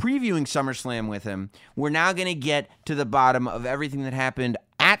after previewing SummerSlam with him, we're now going to get to the bottom of everything that happened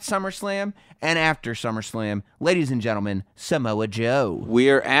at SummerSlam and after SummerSlam. Ladies and gentlemen, Samoa Joe.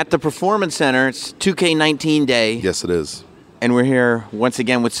 We're at the Performance Center. It's 2K19 day. Yes, it is. And we're here once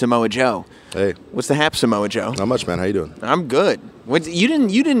again with Samoa Joe. Hey. What's the hap, Samoa Joe? Not much, man. How you doing? I'm good. You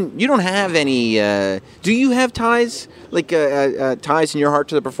don't have any, do you have ties, like ties in your heart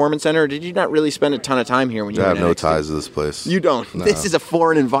to the Performance Center, or did you not really spend a ton of time here when you were in I have no NXT? ties to this place. You don't? No. This is a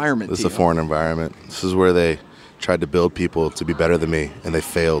foreign environment This to is a you. foreign environment. This is where they tried to build people to be better than me, and they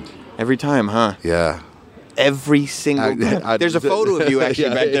failed. Every time, huh? Yeah. Every single time. There's a photo of you actually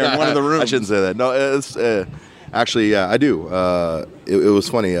back there in one of the rooms. I shouldn't say that. No, it's actually, yeah, I do. It was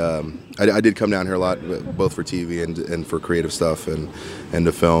funny. I did come down here a lot, both for TV and for creative stuff and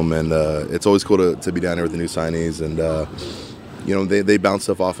to film. And it's always cool to be down here with the new signees. And, you know, they bounce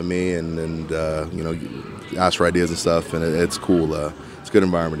stuff off of me and you know, ask for ideas and stuff. And it's cool. It's a good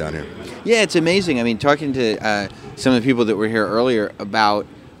environment down here. Yeah, it's amazing. I mean, talking to some of the people that were here earlier about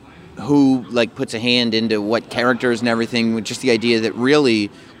who like puts a hand into what characters and everything, with just the idea that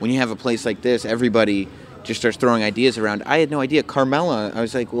really when you have a place like this, everybody just starts throwing ideas around. I had no idea. Carmella, I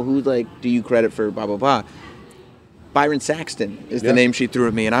was like, well, who like do you credit for blah, blah, blah? Byron Saxton is the name she threw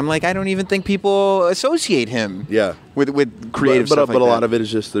at me. And I'm like, I don't even think people associate him with creative stuff like but a that. lot of it is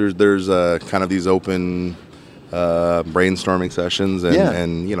just there's kind of these open brainstorming sessions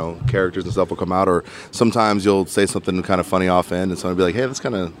and you know, characters and stuff will come out, or sometimes you'll say something kind of funny off end and someone will be like, hey, that was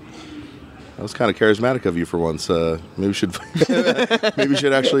kind of charismatic of you for once. Maybe we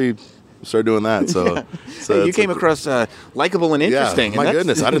should actually start doing that. So, Yeah. so Hey, you came across likable and interesting. Yeah, my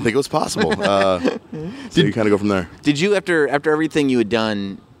goodness, I didn't think it was possible. So you kind of go from there. Did you, after everything you had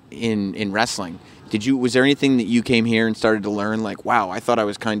done in wrestling, was there anything that you came here and started to learn, like, wow, I thought I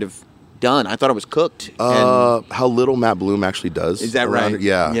was kind of done. I thought I was cooked. How little Matt Bloom actually does. Is that around right? it.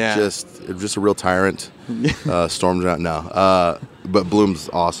 Yeah. Yeah. Just a real tyrant. Storms out now. But Bloom's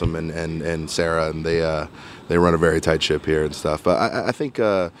awesome and Sarah, and they run a very tight ship here and stuff. But I think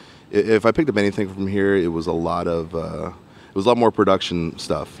if I picked up anything from here, it was a lot more production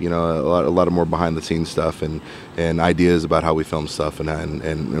stuff. You know, a lot of more behind the scenes stuff and ideas about how we film stuff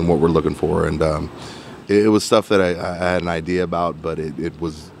and what we're looking for. And it was stuff that I had an idea about, but it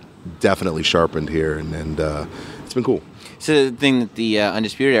was definitely sharpened here, and it's been cool. So the thing that the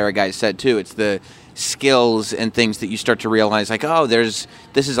Undisputed Era guys said too, it's the skills and things that you start to realize, like, oh, this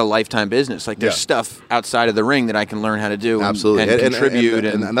is a lifetime business. Like, there's stuff outside of the ring that I can learn how to do. Absolutely, and contribute.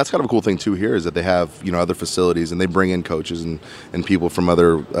 And that's kind of a cool thing too here is that they have, you know, other facilities and they bring in coaches and people from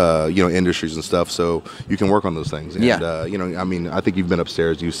other you know, industries and stuff, so you can work on those things. And, you know, I mean, I think you've been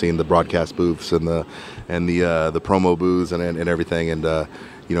upstairs, you've seen the broadcast booths and the promo booths and everything, and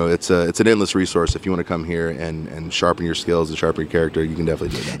you know, it's an endless resource. If you want to come here and sharpen your skills and sharpen your character, you can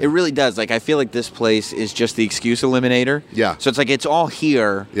definitely do that. It really does. Like, I feel like this place is just the excuse eliminator. Yeah. So it's like, it's all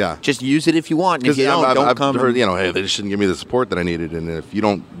here. Yeah. Just use it if you want. And if you don't, I've come. heard, you know, hey, they just shouldn't give me the support that I needed. And if you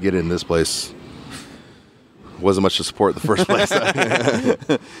don't get it in this place, wasn't much to support in the first place.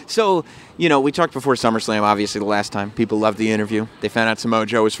 So, you know, we talked before SummerSlam, obviously, the last time. People loved the interview. They found out Samoa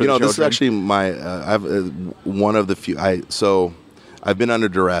Joe was for the children. This is actually my, I've one of the few, I've been under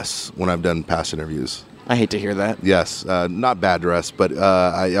duress when I've done past interviews. I hate to hear that. Yes, not bad duress, but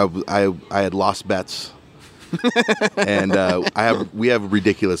I had lost bets, and we have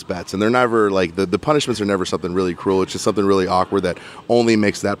ridiculous bets, and they're never like the punishments are never something really cruel. It's just something really awkward that only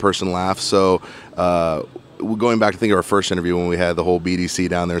makes that person laugh. So. Going back to think of our first interview when we had the whole BDC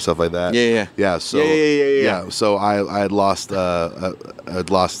down there and stuff like that. Yeah. So So I had lost in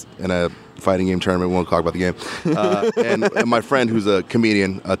a fighting game tournament. We won't talk about the game. And my friend, who's a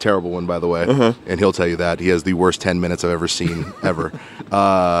comedian, a terrible one by the way, and he'll tell you that he has the worst 10 minutes I've ever seen ever.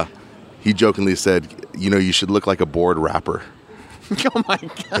 He jokingly said, "You know, you should look like a bored rapper." Oh my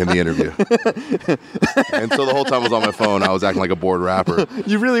God. in the interview. And so the whole time I was on my phone, I was acting like a bored rapper.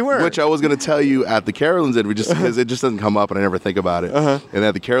 You really were. Which I was going to tell you at the Carolyn's interview, just because it just doesn't come up and I never think about it. And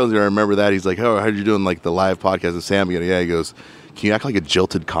at the Carolyn's interview, I remember that. He's like, oh, how are you doing like the live podcast with Sam again? Yeah, he goes, can you act like a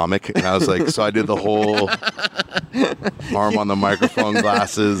jilted comic? And I was like, so I did the whole arm on the microphone,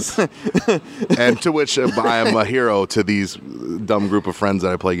 glasses. And to which I am a hero to these dumb group of friends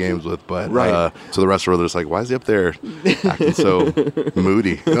that I play games with. But so the rest of them are just like, why is he up there acting so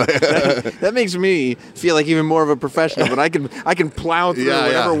moody? That makes me feel like even more of a professional, but I can plow through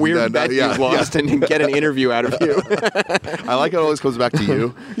whatever weird bet you've lost and get an interview out of you. I like how it always comes back to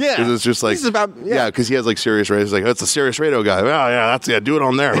you. Yeah. Because it's just like, this is about, because he has like serious radio. He's like, oh, it's a serious radio guy. Oh, yeah, do it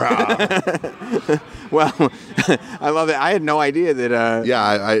on there. Well, I love it. I had no idea that.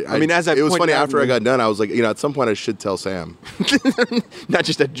 I mean, as it was funny after I got done. I was like, at some point I should tell Sam. Not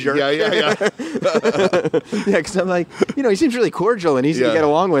just a jerk. Yeah. Because I'm like, he seems really cordial and easy to get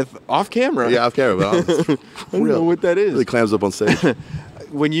along with off camera. Yeah, off camera. But I don't know what that is. Really clams up on stage.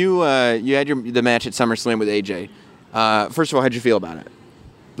 When you had the match at SummerSlam with AJ, first of all, how'd you feel about it?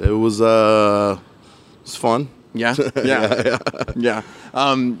 It was fun. Yeah.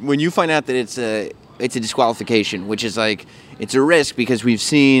 When you find out that it's a disqualification, which is like it's a risk because we've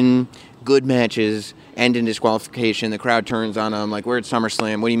seen good matches end in disqualification. The crowd turns on them. Like, we're at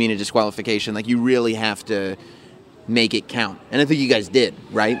SummerSlam. What do you mean a disqualification? Like, you really have to make it count. And I think you guys did,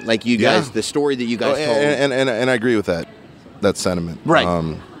 right? Like, you guys, the story that you guys told. And I agree with that sentiment.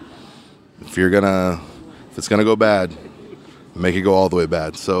 Right. If it's gonna go bad, make it go all the way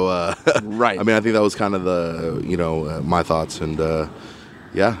bad. So, right. I mean, I think that was kind of the, my thoughts, and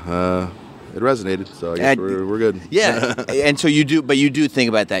it resonated. So I guess we're good. Yeah, and so you do think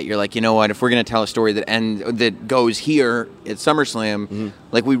about that. You're like, you know what? If we're gonna tell a story that goes here at SummerSlam,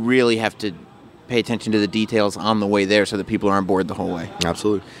 like, we really have to pay attention to the details on the way there, so that people are on board the whole way.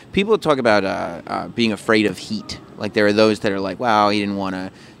 Absolutely. People talk about being afraid of heat. Like, there are those that are like, wow, he didn't want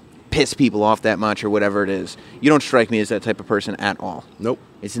to piss people off that much or whatever it is. You don't strike me as that type of person at all. Nope.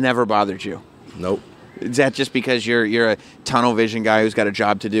 It's never bothered you. Nope. Is that just because you're a tunnel vision guy who's got a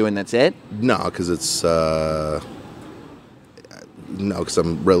job to do and that's it? No, because it's because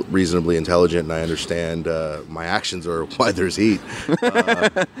I'm reasonably intelligent and I understand my actions are why there's heat.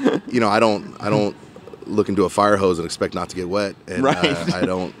 I don't look into a fire hose and expect not to get wet, and right. I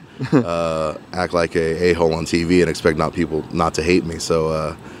don't act like a hole on TV and expect people not to hate me.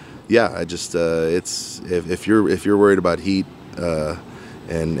 So I just it's if you're worried about heat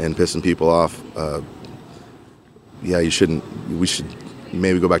and pissing people off, you shouldn't. We should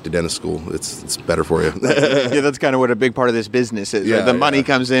maybe go back to dentist school. It's better for you. Yeah, that's kind of what a big part of this business is. Yeah, the money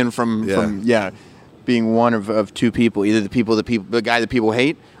comes in from being one of two people, either the guy that people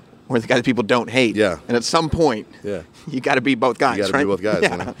hate or the guy that people don't hate. Yeah. And at some point, you got to be both guys, You got to right? be both guys.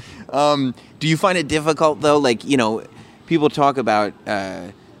 Yeah. Do you find it difficult though? Like, people talk about,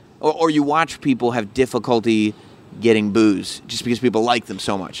 or you watch people have difficulty getting boos just because people like them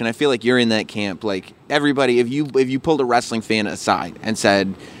so much, and I feel like you're in that camp. Like, everybody, if you pulled a wrestling fan aside and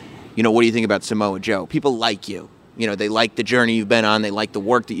said, what do you think about Samoa Joe? People like you. They like the journey you've been on. They like the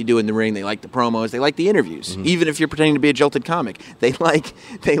work that you do in the ring. They like the promos. They like the interviews. Mm-hmm. Even if you're pretending to be a jilted comic, they like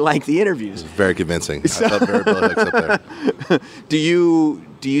the interviews. It's very convincing. I felt very bullish up there. Do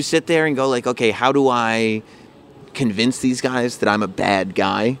you sit there and go like, okay, how do I convince these guys that I'm a bad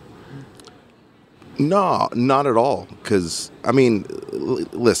guy? No, not at all. Because, I mean,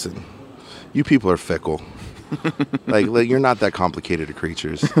 listen, you people are fickle. like you're not that complicated of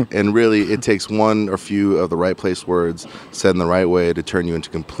creatures. And really, it takes one or few of the right placed words said in the right way to turn you into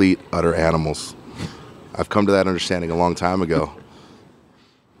complete, utter animals. I've come to that understanding a long time ago.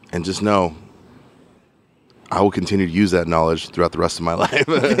 And just know, I will continue to use that knowledge throughout the rest of my life.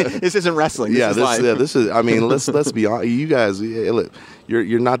 This isn't wrestling. This is I mean, let's be honest. You guys,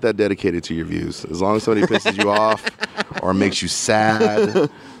 you're not that dedicated to your views. As long as somebody pisses you off or makes you sad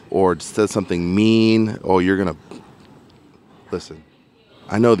or says something mean, you're gonna listen.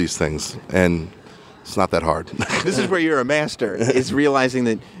 I know these things, and it's not that hard. This is where you're a master. Is realizing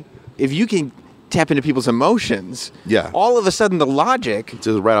that if you can tap into people's emotions, all of a sudden the logic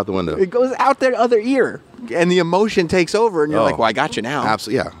just right out the window. It goes out their other ear, and the emotion takes over, and you're like, "Well, I got you now."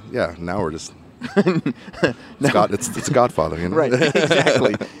 Absolutely, yeah. Now we're just it's Godfather, Right?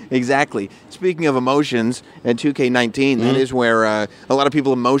 Exactly. Speaking of emotions, at 2K19, that is where a lot of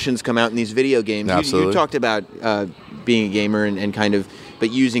people's emotions come out in these video games. Absolutely. You talked about being a gamer and kind of,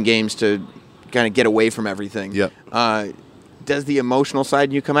 but using games to kind of get away from everything. Yep. Does the emotional side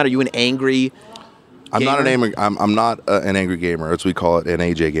in you come out? Are you an angry I'm not an angry. I'm not an angry gamer, as we call it, an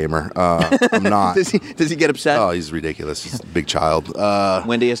AJ gamer. I'm not. Does he get upset? Oh, he's ridiculous. He's a big child.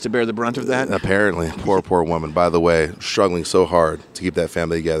 Wendy has to bear the brunt of that. Apparently, poor woman. By the way, struggling so hard to keep that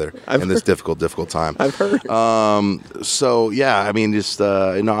family together in this difficult time. I've heard. So yeah, I mean, just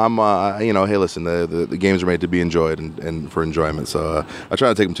I'm hey, listen, the games are made to be enjoyed and for enjoyment. So I try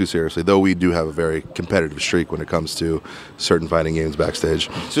not to take them too seriously. Though we do have a very competitive streak when it comes to certain fighting games backstage.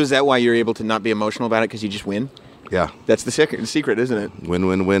 So is that why you're able to not be emotional about it, because you just win? Yeah. That's the secret, isn't it?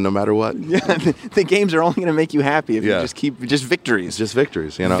 Win, no matter what. Yeah, the games are only going to make you happy if you just keep just victories. Just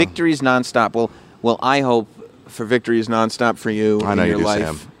victories, you know. Victories nonstop. Well, I hope for victories nonstop for you in your life.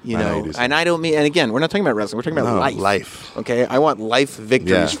 Sam. You know, and I don't mean, and again, we're not talking about wrestling. We're talking about life. Okay, I want life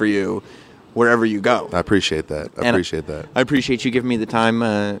victories for you wherever you go. I appreciate that. I appreciate you giving me the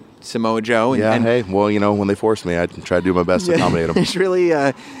time, Samoa Joe. And, hey, well, when they force me, I try to do my best to accommodate them. There's really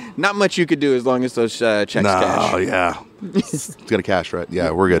not much you could do as long as those checks cash. Oh, yeah. It's going to cash, right?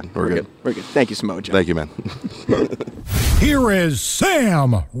 Yeah, we're good. We're good. We're good. Thank you, Samoa Joe. Thank you, man. Here is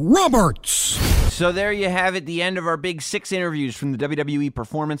Sam Roberts. So there you have it, the end of our big 6 interviews from the WWE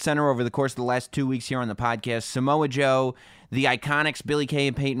Performance Center over the course of the last 2 weeks here on the podcast. Samoa Joe, the Iconics, Billy Kay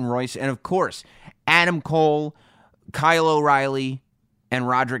and Peyton Royce, and of course, Adam Cole, Kyle O'Reilly, and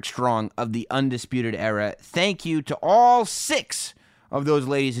Roderick Strong of the Undisputed Era. Thank you to all 6 of those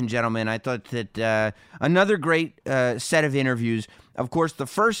ladies and gentlemen. I thought that another great set of interviews. Of course, the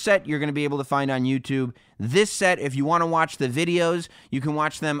first set you're going to be able to find on YouTube. This set, if you want to watch the videos, you can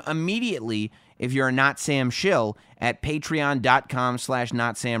watch them immediately if you're a Not Sam shill at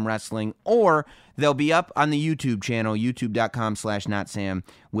patreon.com/NotSamWrestling, or they'll be up on the YouTube channel, youtube.com/NotSam,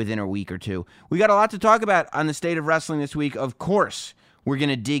 within a week or two. We got a lot to talk about on the state of wrestling this week. Of course, we're going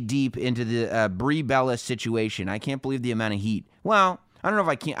to dig deep into the Brie Bella situation. I can't believe the amount of heat. Well, I don't know if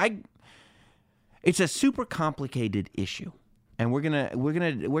I can. It's a super complicated issue, and we're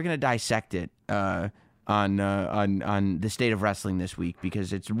gonna dissect it on the state of wrestling this week,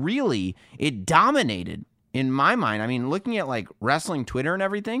 because it dominated in my mind. I mean, looking at like wrestling Twitter and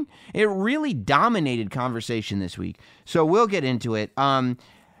everything, it really dominated conversation this week. So we'll get into it. I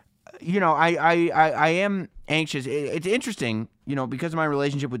am anxious. It's interesting, because of my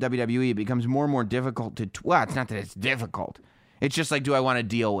relationship with WWE, it becomes more and more difficult to. Well, it's not that it's difficult. It's just like, do I want to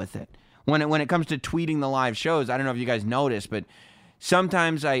deal with it? When it comes to tweeting the live shows, I don't know if you guys notice, but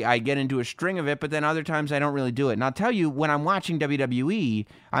sometimes I get into a string of it, but then other times I don't really do it. And I'll tell you, when I'm watching WWE,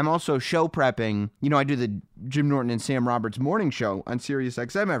 I'm also show prepping. I do the Jim Norton and Sam Roberts morning show on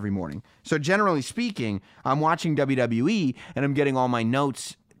SiriusXM every morning. So generally speaking, I'm watching WWE and I'm getting all my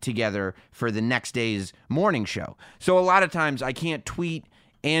notes together for the next day's morning show. So a lot of times I can't tweet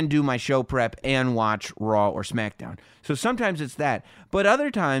and do my show prep and watch Raw or SmackDown. So sometimes it's that. But other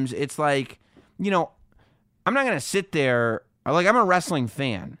times it's like, I'm not going to sit there. Like, I'm a wrestling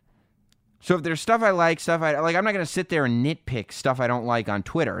fan. So if there's stuff I like, I'm not going to sit there and nitpick stuff I don't like on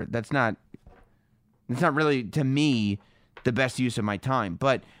Twitter. It's not really, to me, the best use of my time.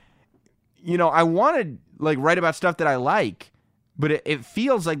 But, I want to, write about stuff that I like, but it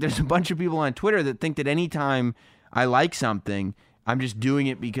feels like there's a bunch of people on Twitter that think that anytime I like something, I'm just doing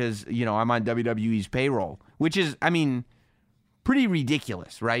it because, I'm on WWE's payroll, which is, pretty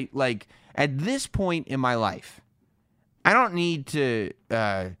ridiculous, right? Like, at this point in my life, I don't need to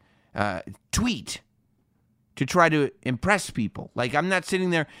tweet to try to impress people. Like, I'm not sitting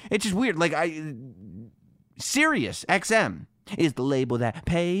there. It's just weird. Like, Sirius XM is the label that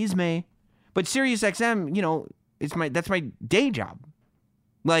pays me. But Sirius XM, that's my day job.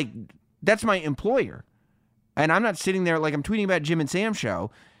 Like, that's my employer. And I'm not sitting there like I'm tweeting about Jim and Sam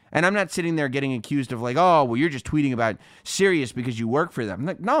show, and I'm not sitting there getting accused of like, oh, well, you're just tweeting about Sirius because you work for them. I'm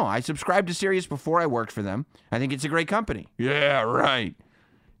like, no, I subscribed to Sirius before I worked for them. I think it's a great company. Yeah, right.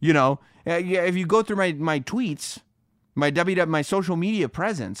 If you go through my tweets, my social media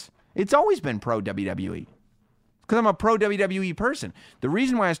presence, it's always been pro WWE. Because I'm a pro WWE person. The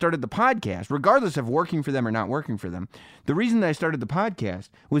reason why I started the podcast, regardless of working for them or not working for them, the reason that I started the podcast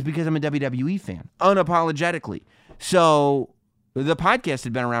was because I'm a WWE fan, unapologetically. So the podcast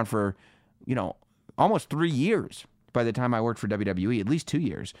had been around for, almost 3 years by the time I worked for WWE, at least 2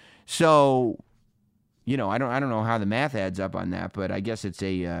 years. So, I don't know how the math adds up on that, but I guess it's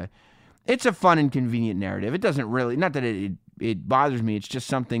a fun and convenient narrative. It doesn't really, not that it bothers me. It's just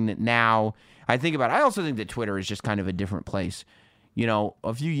something that now I think about. I also think that Twitter is just kind of a different place.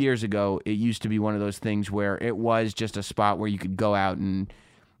 A few years ago, it used to be one of those things where it was just a spot where you could go out and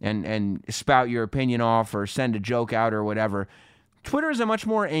spout your opinion off or send a joke out or whatever. Twitter is a much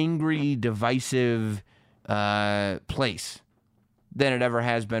more angry, divisive place. than it ever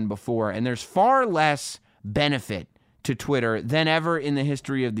has been before. And there's far less benefit to Twitter than ever in the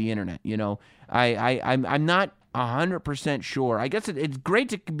history of the internet. You know, I'm not 100% sure. I guess it's great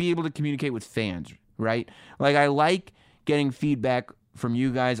to be able to communicate with fans, right? Like, I like getting feedback from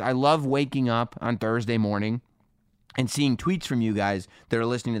you guys. I love waking up on Thursday morning and seeing tweets from you guys that are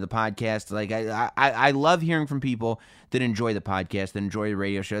listening to the podcast. Like, I love hearing from people that enjoy the podcast, that enjoy the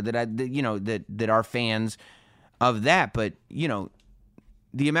radio show, that are fans of that. But, you know,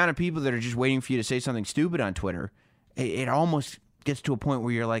 the amount of people that are just waiting for you to say something stupid on Twitter, it almost gets to a point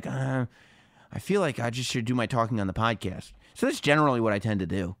where you're like, I feel like I just should do my talking on the podcast. So that's generally what I tend to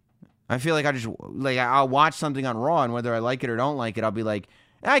do. I feel like I'll watch something on Raw, and whether I like it or don't like it, I'll be like,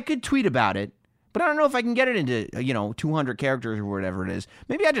 I could tweet about it, but I don't know if I can get it into, 200 characters or whatever it is.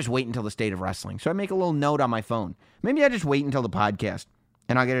 Maybe I just wait until the State of Wrestling. So I make a little note on my phone. Maybe I just wait until the podcast,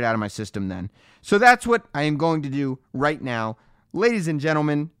 and I'll get it out of my system then. So that's what I am going to do right now. Ladies and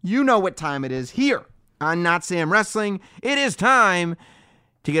gentlemen, you know what time it is here on Not Sam Wrestling. It is time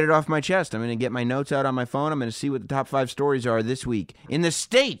to get it off my chest. I'm going to get my notes out on my phone. I'm going to see what the top 5 stories are this week in the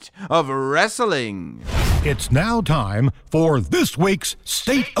state of wrestling. It's now time for this week's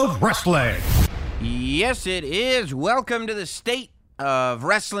State of Wrestling. Yes, it is. Welcome to the state of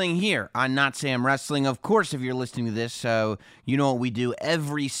wrestling here on Not Sam Wrestling. Of course, if you're listening to this, you know what we do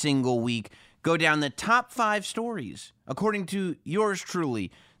every single week. Go down the top 5 stories, according to yours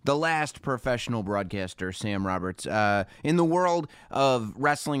truly, the last professional broadcaster, Sam Roberts, in the world of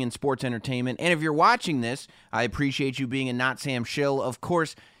wrestling and sports entertainment. And if you're watching this, I appreciate you being a Not Sam shill. Of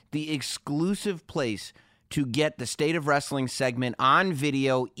course, the exclusive place to get the State of Wrestling segment on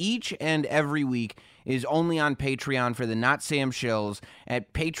video each and every week is only on Patreon for the Not Sam shills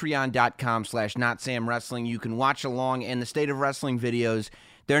at patreon.com/NotSamWrestling. You can watch along, and the State of Wrestling videos,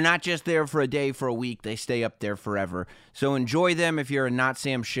 they're not just there for a day, for a week. They stay up there forever. So enjoy them if you're a Not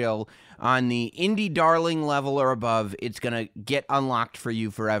Sam shill. On the Indie Darling level or above, it's going to get unlocked for you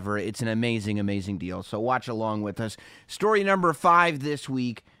forever. It's an amazing, amazing deal. So watch along with us. Story number 5 this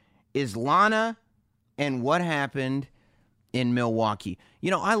week is Lana and what happened in Milwaukee.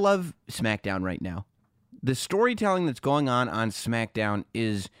 You know, I love SmackDown right now. The storytelling that's going on SmackDown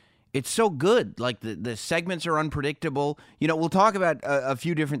it's so good. Like, the segments are unpredictable. You know, we'll talk about a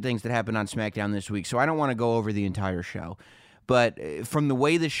few different things that happened on SmackDown this week, so I don't want to go over the entire show. But from the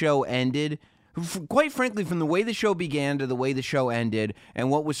way the show ended, quite frankly, from the way the show began to the way the show ended and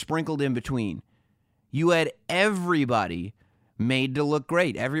what was sprinkled in between, you had everybody made to look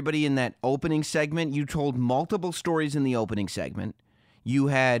great. Everybody in that opening segment, you told multiple stories in the opening segment. You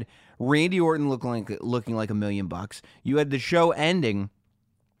had Randy Orton looking like $1 million. You had the show ending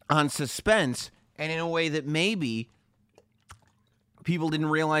on suspense and in a way that maybe people didn't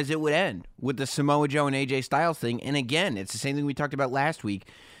realize it would end with the Samoa Joe and AJ Styles thing. And again, it's the same thing we talked about last week.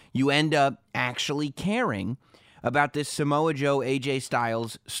 You end up actually caring about this Samoa Joe, AJ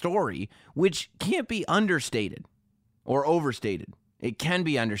Styles story, which can't be understated or overstated. It can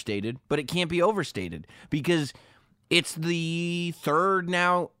be understated, but it can't be overstated because it's the third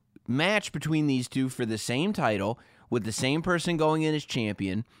now match between these two for the same title with the same person going in as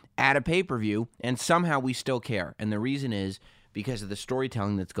champion at a pay-per-view, and somehow we still care. And the reason is because of the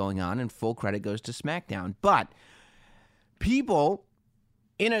storytelling that's going on, and full credit goes to SmackDown. But people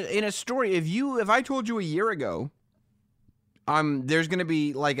in a story, if I told you a year ago there's going to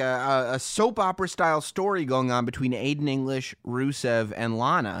be like a soap opera style story going on between Aiden English, Rusev, and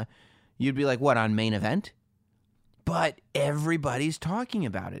Lana, you'd be like, what, on Main Event? But everybody's talking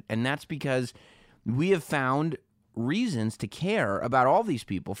about it, and that's because we have found reasons to care about all these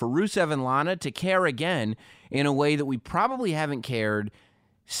people. For Rusev and Lana to care again in a way that we probably haven't cared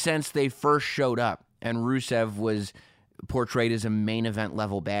since they first showed up, and Rusev was portrayed as a main event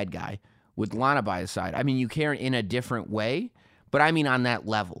level bad guy with Lana by his side. I mean, you care in a different way, but I mean on that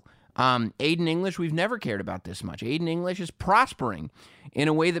level. Aiden English, we've never cared about this much. Aiden English is prospering in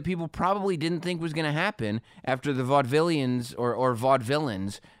a way that people probably didn't think was going to happen after the Vaudevillians or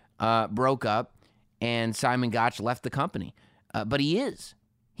Vaudevillains broke up and Simon Gotch left the company. But he is.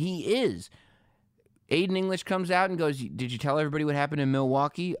 He is. Aiden English comes out and goes, did you tell everybody what happened in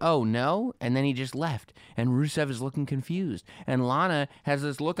Milwaukee? Oh, no? And then he just left. And Rusev is looking confused. And Lana has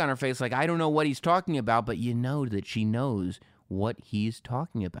this look on her face like, I don't know what he's talking about, but you know that she knows what he's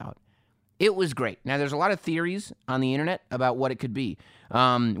talking about. It was great. Now, there's a lot of theories on the internet about what it could be.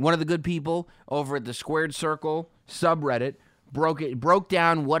 One of the good people over at the Squared Circle subreddit broke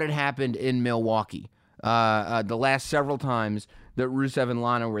down what had happened in Milwaukee the last several times that Rusev and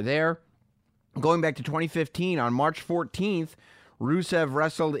Lana were there. Going back to 2015, on March 14th, Rusev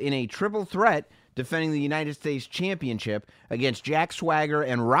wrestled in a triple threat defending the United States Championship against Jack Swagger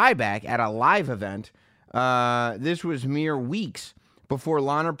and Ryback at a live event. This was mere weeks before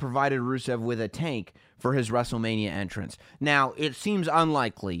Lana provided Rusev with a tank for his WrestleMania entrance. Now, it seems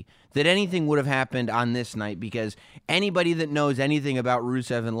unlikely that anything would have happened on this night because anybody that knows anything about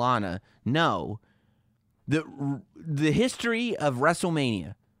Rusev and Lana know the history of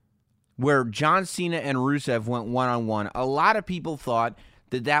WrestleMania, where John Cena and Rusev went one-on-one. A lot of people thought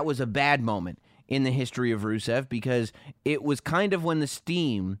that that was a bad moment in the history of Rusev because it was kind of when the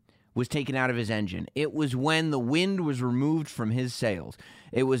steam was taken out of his engine. It was when the wind was removed from his sails.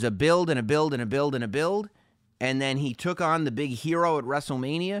 It was a build and a build and a build and a build, and then he took on the big hero at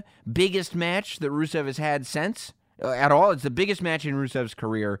WrestleMania. Biggest match that Rusev has had since at all. It's the biggest match in Rusev's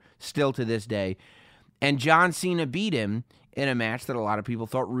career still to this day. And John Cena beat him in a match that a lot of people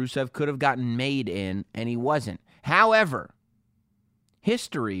thought Rusev could have gotten made in, and he wasn't. However,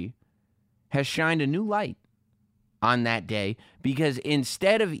 history has shined a new light on that day because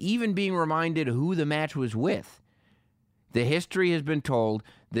instead of even being reminded who the match was with, the history has been told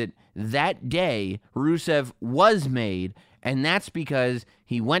that that day Rusev was made, and that's because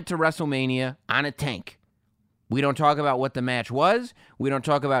he went to WrestleMania on a tank. We don't talk about what the match was. We don't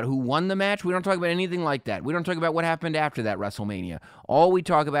talk about who won the match. We don't talk about anything like that. We don't talk about what happened after that WrestleMania. All we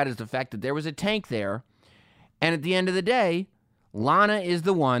talk about is the fact that there was a tank there, and at the end of the day, Lana is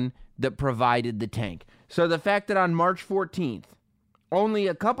the one that provided the tank. So the fact that on March 14th, only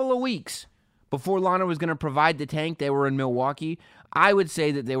a couple of weeks before Lana was going to provide the tank, they were in Milwaukee, I would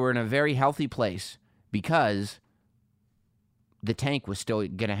say that they were in a very healthy place because the tank was still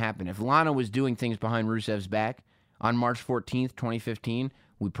going to happen. If Lana was doing things behind Rusev's back on March 14th, 2015,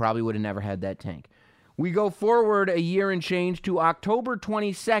 we probably would have never had that tank. We go forward a year and change to October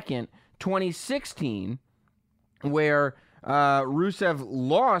 22nd, 2016, where Rusev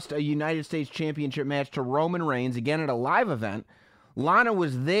lost a United States Championship match to Roman Reigns, again at a live event. Lana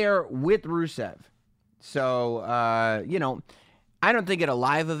was there with Rusev. So, I don't think at a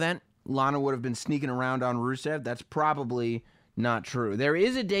live event Lana would have been sneaking around on Rusev. That's probably not true. There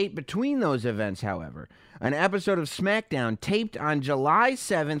is a date between those events, however. An episode of SmackDown taped on July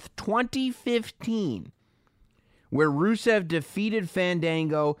 7th, 2015, where Rusev defeated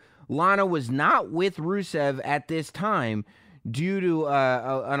Fandango. Lana was not with Rusev at this time due to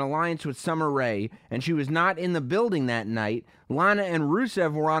an alliance with Summer Rae, and she was not in the building that night. Lana and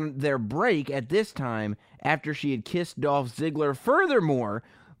Rusev were on their break at this time after she had kissed Dolph Ziggler. Furthermore,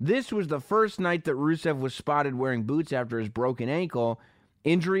 this was the first night that Rusev was spotted wearing boots after his broken ankle.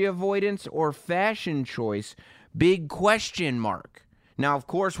 Injury avoidance or fashion choice? Big question mark. Now, of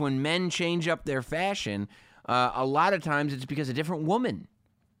course, when men change up their fashion, a lot of times it's because a different woman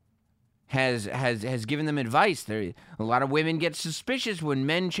has given them advice. A lot of women get suspicious when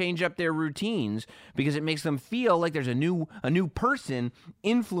men change up their routines because it makes them feel like there's a new person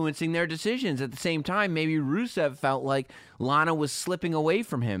influencing their decisions. At the same time, maybe Rusev felt like Lana was slipping away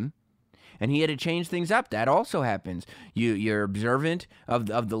from him, and he had to change things up. That also happens. You're observant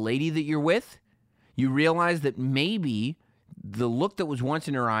of the lady that you're with. You realize that maybe the look that was once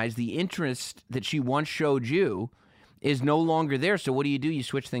in her eyes, the interest that she once showed you, is no longer there. So what do? You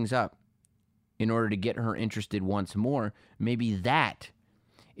switch things up in order to get her interested once more. Maybe that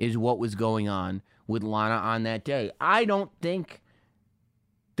is what was going on with Lana on that day. I don't think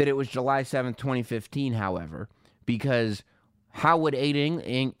that it was July 7th, 2015, however, because how would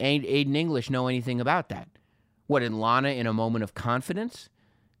Aiden English know anything about that? What, did Lana, in a moment of confidence,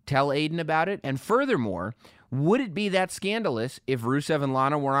 tell Aiden about it? And furthermore, would it be that scandalous if Rusev and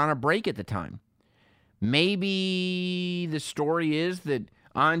Lana were on a break at the time? Maybe the story is that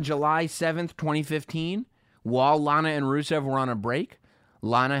on July 7th, 2015, while Lana and Rusev were on a break,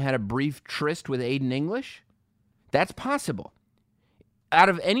 Lana had a brief tryst with Aiden English. That's possible. Out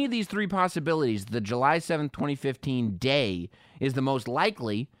of any of these three possibilities, the July 7th, 2015 day is the most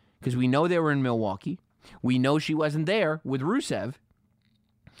likely because we know they were in Milwaukee. We know she wasn't there with Rusev.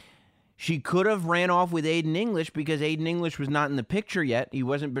 She could have ran off with Aiden English because Aiden English was not in the picture yet. He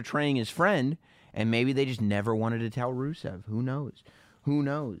wasn't betraying his friend, and maybe they just never wanted to tell Rusev. Who knows? Who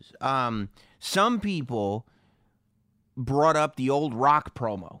knows? Some people brought up the old Rock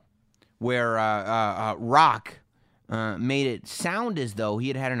promo where Rock made it sound as though he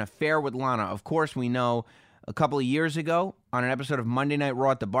had had an affair with Lana. Of course, we know a couple of years ago on an episode of Monday Night Raw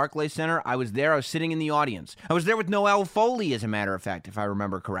at the Barclays Center, I was there. I was sitting in the audience. I was there with Noelle Foley, as a matter of fact, if I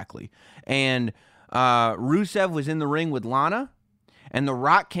remember correctly. And Rusev was in the ring with Lana, and The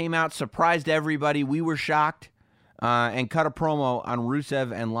Rock came out, surprised everybody. We were shocked. And cut a promo on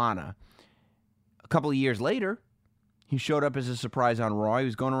Rusev and Lana. A couple of years later, He showed up as a surprise on Raw. He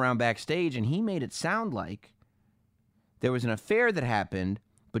was going around backstage, and he made it sound like there was an affair that happened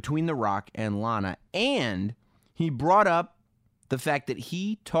between The Rock and Lana, and he brought up the fact that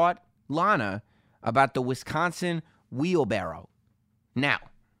he taught Lana about the Wisconsin wheelbarrow. Now,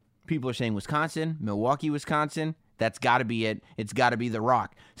 people are saying Wisconsin, Milwaukee, Wisconsin. That's got to be it. It's got to be The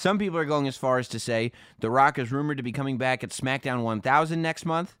Rock. Some people are going as far as to say The Rock is rumored to be coming back at SmackDown 1000 next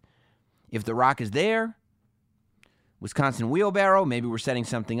month. If The Rock is there, Wisconsin wheelbarrow, maybe we're setting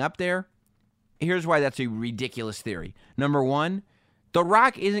something up there. Here's why that's a ridiculous theory. Number one, The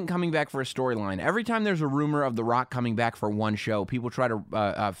Rock isn't coming back for a storyline. Every time there's a rumor of The Rock coming back for one show, people try to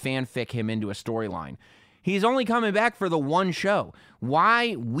fanfic him into a storyline. He's only coming back for the one show.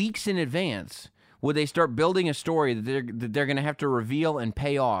 Why, weeks in advance, would they start building a story that they're going to have to reveal and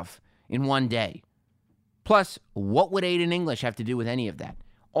pay off in one day? Plus, what would Aiden English have to do with any of that?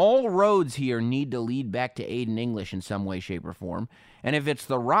 All roads here need to lead back to Aiden English in some way, shape, or form. And if it's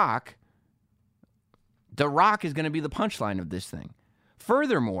The Rock is going to be the punchline of this thing.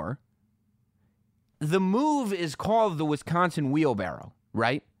 Furthermore, the move is called the Wisconsin wheelbarrow,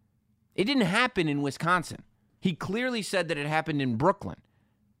 right? It didn't happen in Wisconsin. He clearly said that it happened in Brooklyn.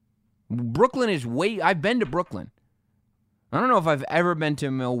 Brooklyn is I've been to Brooklyn. I don't know if I've ever been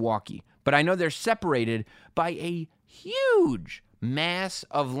to Milwaukee, but I know they're separated by a huge mass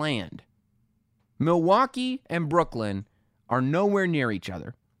of land. Milwaukee and Brooklyn are nowhere near each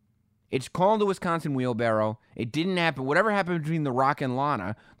other. It's called the Wisconsin wheelbarrow. It didn't happen. Whatever happened between The Rock and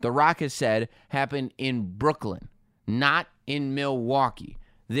Lana, The Rock has said happened in Brooklyn, not in Milwaukee.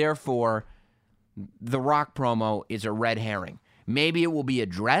 Therefore, The Rock promo is a red herring. Maybe it will be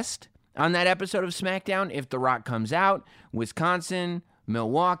addressed on that episode of SmackDown if The Rock comes out. Wisconsin,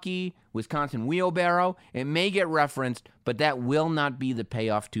 Milwaukee, Wisconsin wheelbarrow. It may get referenced, but that will not be the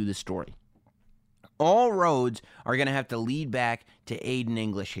payoff to the story. All roads are going to have to lead back to Aiden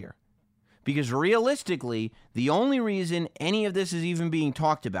English here. Because realistically, the only reason any of this is even being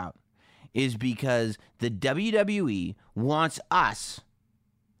talked about is because the WWE wants us,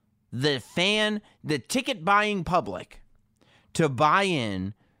 the ticket-buying public, to buy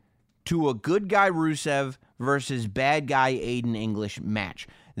in to a good guy Rusev versus bad guy Aiden English match.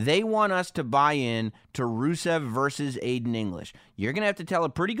 They want us to buy in to Rusev versus Aiden English. You're going to have to tell a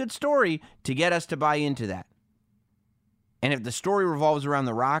pretty good story to get us to buy into that. And if the story revolves around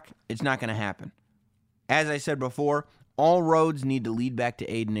The Rock, it's not going to happen. As I said before, all roads need to lead back to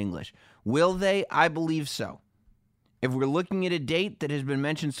Aiden English. Will they? I believe so. If we're looking at a date that has been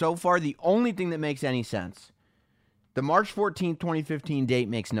mentioned so far, the only thing that makes any sense, the March 14th, 2015 date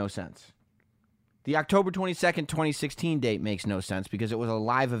makes no sense. The October 22nd, 2016 date makes no sense because it was a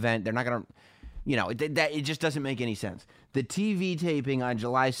live event. They're not going to, it just doesn't make any sense. The TV taping on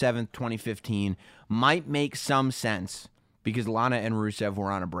July 7th, 2015 might make some sense because Lana and Rusev were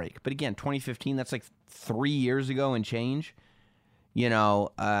on a break. But again, 2015, that's like 3 years ago and change.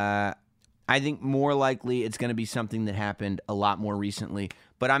 I think more likely it's going to be something that happened a lot more recently.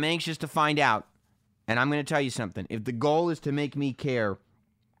 But I'm anxious to find out. And I'm going to tell you something. If the goal is to make me care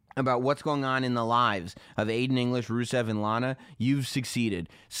about what's going on in the lives of Aiden English, Rusev, and Lana, you've succeeded.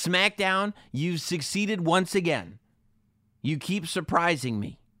 SmackDown, you've succeeded once again. You keep surprising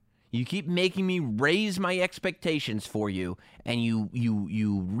me. You keep making me raise my expectations for you, and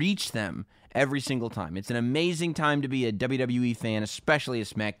you reach them every single time. It's an amazing time to be a WWE fan, especially a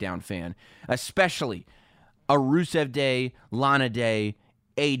SmackDown fan, especially a Rusev Day, Lana Day,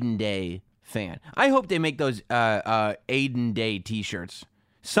 Aiden Day fan. I hope they make those Aiden Day t-shirts.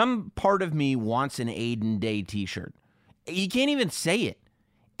 Some part of me wants an Aiden Day t-shirt. You can't even say it.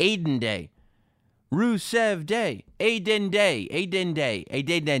 Aiden Day. Rusev Day. Aiden Day. Aiden Day.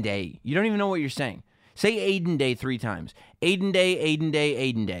 Aiden Day. You don't even know what you're saying. Say Aiden Day 3 times. Aiden Day, Aiden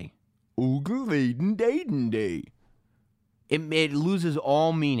Day, Aiden Day. Oogle Aiden Aiden Day. It loses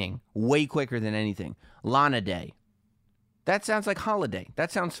all meaning way quicker than anything. Lana Day. That sounds like holiday.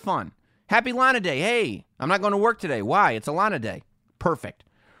 That sounds fun. Happy Lana Day. Hey, I'm not going to work today. Why? It's a Lana Day. Perfect.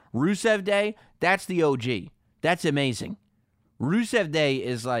 Rusev Day, that's the OG. That's amazing. Rusev Day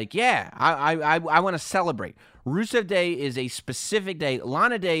is like, yeah, I want to celebrate. Rusev Day is a specific day.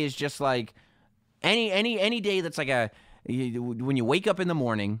 Lana Day is just like any day that's like when you wake up in the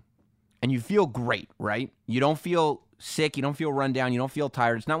morning and you feel great, right? You don't feel sick. You don't feel run down. You don't feel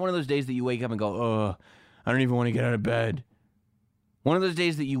tired. It's not one of those days that you wake up and go, I don't even want to get out of bed. One of those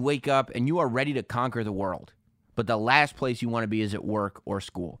days that you wake up and you are ready to conquer the world. But the last place you want to be is at work or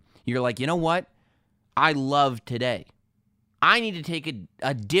school. You're like, you know what? I love today. I need to take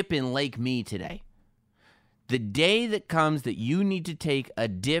a dip in Lake Me today. The day that comes that you need to take a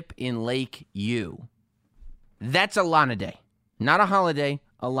dip in Lake You, That's a Lana Day. Not a holiday,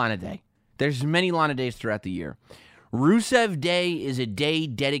 a Lana Day. There's many Lana Days throughout the year. Rusev Day is a day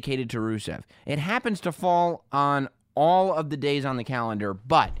dedicated to Rusev. It happens to fall on all of the days on the calendar,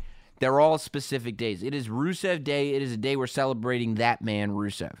 but they're all specific days. It is Rusev Day. It is a day we're celebrating that man,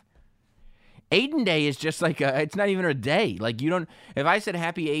 Rusev. Aiden Day is just like it's not even a day. Like, you don't, if I said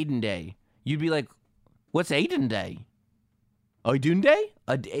Happy Aiden Day, you'd be like, what's Aiden Day? Aiden Day?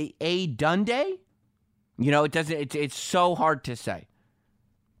 A done day? You know, it doesn't, it's so hard to say.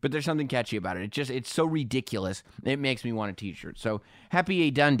 But there's something catchy about it. It's so ridiculous. It makes me want a t-shirt. So, Happy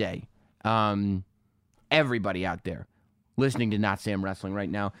A Done Day. Everybody out there listening to Not Sam Wrestling right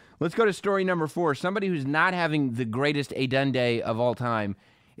now. Let's go to story number 4. Somebody who's not having the greatest A Done Day of all time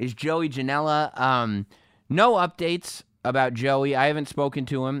is Joey Janela. No updates about Joey. I haven't spoken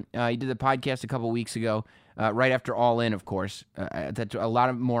to him. He did the podcast a couple weeks ago, right after All In, of course. That a lot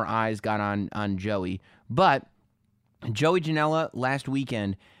of more eyes got on Joey. But Joey Janela last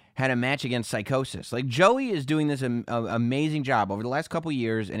weekend had a match against Psychosis. Like, Joey is doing this amazing job over the last couple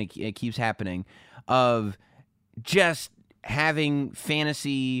years, and it keeps happening, of just having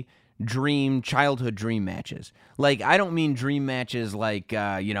fantasy childhood dream matches. Like, I don't mean dream matches like,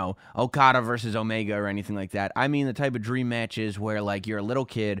 Okada versus Omega or anything like that. I mean the type of dream matches where, like, you're a little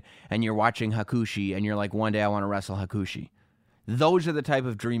kid and you're watching Hakushi and you're like, one day I want to wrestle Hakushi. Those are the type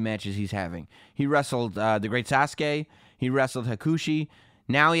of dream matches he's having. He wrestled the Great Sasuke. He wrestled Hakushi.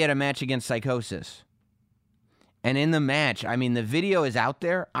 Now he had a match against Psychosis. And in the match, I mean, the video is out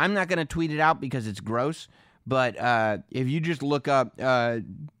there. I'm not going to tweet it out because it's gross. But if you just look up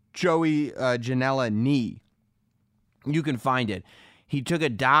Joey Janela knee, you can find it. He took a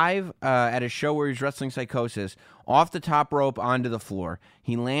dive at a show where he was wrestling Psychosis off the top rope onto the floor.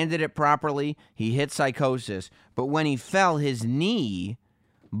 He landed it properly. He hit Psychosis. But when he fell, his knee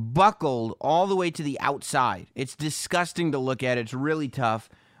buckled all the way to the outside. It's disgusting to look at. It's really tough.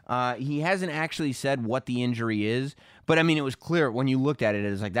 He hasn't actually said what the injury is. But, I mean, it was clear when you looked at it.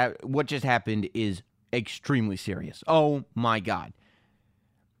 It was like, that. What just happened is extremely serious. Oh, my God.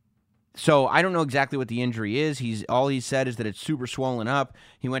 So I don't know exactly what the injury is. All he said is that it's super swollen up.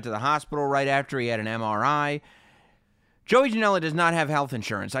 He went to the hospital right after. He had an MRI. Joey Janela does not have health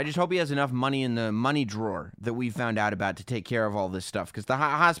insurance. I just hope he has enough money in the money drawer that we found out about to take care of all this stuff, because the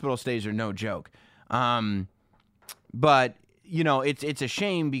hospital stays are no joke. But, you know, it's a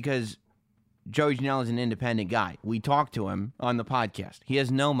shame because Joey Janela is an independent guy. We talked to him on the podcast. He has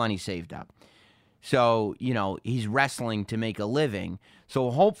no money saved up. So, you know, he's wrestling to make a living. So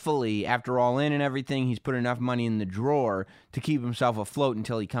hopefully, after All In and everything, he's put enough money in the drawer to keep himself afloat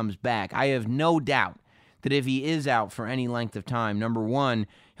until he comes back. I have no doubt that if he is out for any length of time, number one,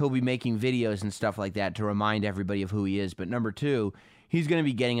 he'll be making videos and stuff like that to remind everybody of who he is. But number two, he's going to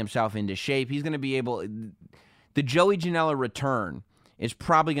be getting himself into shape. He's going to be able... The Joey Janela return is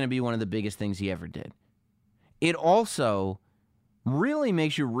probably going to be one of the biggest things he ever did. It also really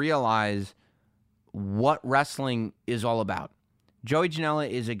makes you realize what wrestling is all about. Joey Janela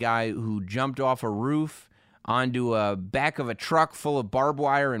is a guy who jumped off a roof onto a back of a truck full of barbed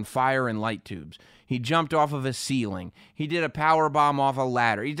wire and fire and light tubes. He jumped off of a ceiling. He did a power bomb off a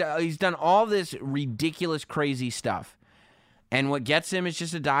ladder. He's done all this ridiculous, crazy stuff. And what gets him is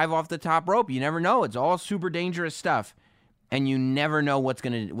just a dive off the top rope. You never know. It's all super dangerous stuff. And you never know what's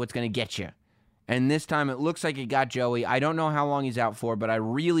gonna get you. And this time it looks like it got Joey. I don't know how long he's out for, but I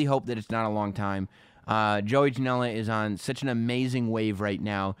really hope that it's not a long time. Joey Janela is on such an amazing wave right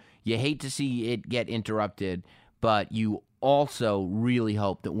now. You hate to see it get interrupted, but you also really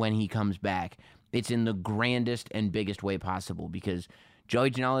hope that when he comes back, it's in the grandest and biggest way possible, because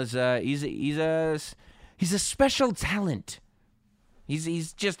Joey Janela is he's a special talent.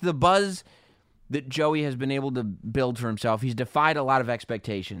 He's just the buzz that Joey has been able to build for himself. He's defied a lot of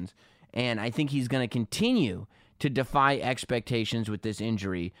expectations. And I think he's going to continue to defy expectations with this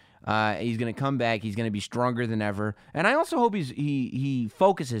injury. He's going to come back. He's going to be stronger than ever. And I also hope he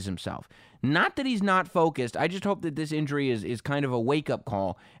focuses himself. Not that he's not focused. I just hope that this injury is kind of a wake-up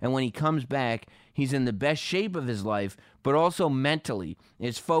call. And when he comes back, he's in the best shape of his life, but also mentally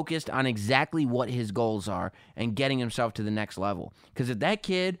is focused on exactly what his goals are and getting himself to the next level. Because if that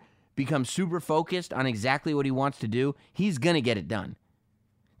kid becomes super focused on exactly what he wants to do, he's going to get it done.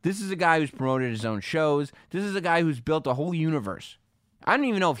 This is a guy who's promoted his own shows. This is a guy who's built a whole universe. I don't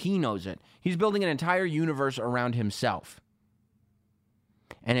even know if he knows it. He's building an entire universe around himself.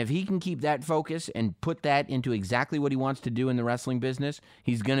 And if he can keep that focus and put that into exactly what he wants to do in the wrestling business,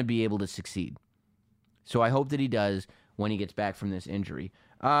 he's going to be able to succeed. So I hope that he does when he gets back from this injury.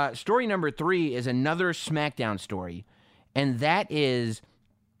 Story number 3 is another SmackDown story. And that is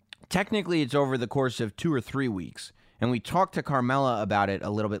Technically, it's over the course of 2 or 3 weeks. And we talked to Carmella about it a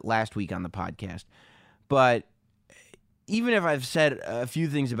little bit last week on the podcast. But even if I've said a few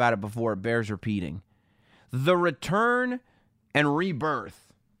things about it before, it bears repeating. The return and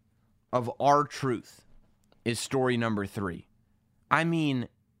rebirth of R-Truth is story number 3. I mean,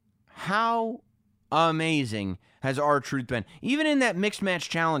 how amazing has R-Truth been? Even in that Mixed Match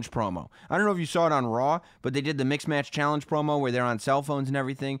Challenge promo. I don't know if you saw it on Raw, but they did the Mixed Match Challenge promo where they're on cell phones and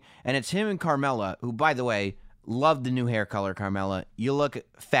everything. And it's him and Carmella, who, by the way, love the new hair color, Carmella. You look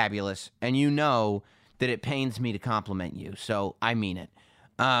fabulous, and you know that it pains me to compliment you, so I mean it.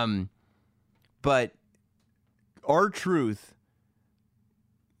 But R-Truth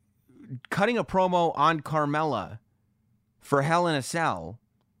cutting a promo on Carmella for Hell in a Cell,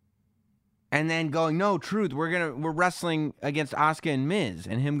 and then going, no, Truth, we're wrestling against Asuka and Miz,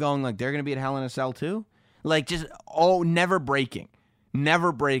 and him going like, they're gonna be at Hell in a Cell too? Like, just never breaking.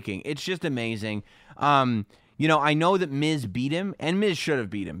 It's just amazing. You know, I know that Miz beat him, and Miz should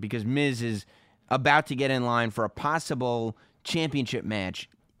have beat him, because Miz is about to get in line for a possible championship match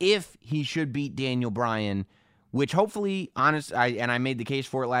if he should beat Daniel Bryan, which hopefully, I made the case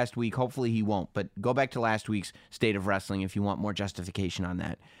for it last week, hopefully he won't, but go back to last week's State of Wrestling if you want more justification on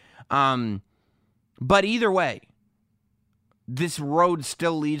that. But either way, this road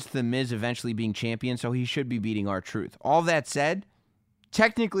still leads to The Miz eventually being champion, so he should be beating R-Truth. All that said,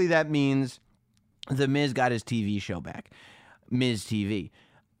 technically that means The Miz got his TV show back, Miz TV.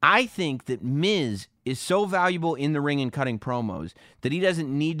 I think that Miz is so valuable in the ring and cutting promos that he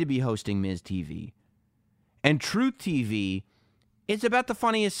doesn't need to be hosting Miz TV. And Truth TV is about the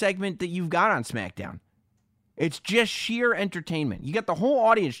funniest segment that you've got on SmackDown. It's just sheer entertainment. You got the whole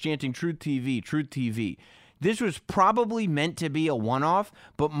audience chanting Truth TV, Truth TV. This was probably meant to be a one-off,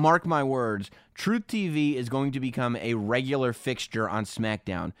 but mark my words, Truth TV is going to become a regular fixture on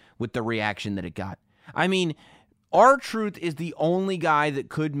SmackDown with the reaction that it got. I mean, R-Truth is the only guy that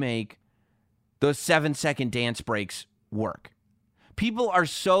could make those 7-second dance breaks work. People are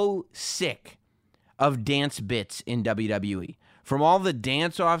so sick of dance bits in WWE. From all the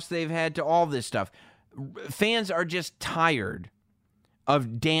dance-offs they've had to all this stuff. Fans are just tired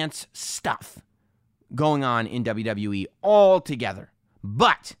of dance stuff going on in WWE altogether.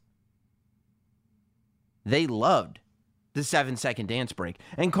 But they loved the 7-second dance break.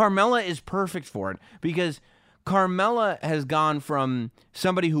 And Carmella is perfect for it because Carmella has gone from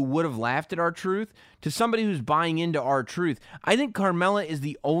somebody who would have laughed at R-Truth to somebody who's buying into R-Truth. I think Carmella is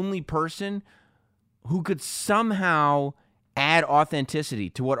the only person who could somehow add authenticity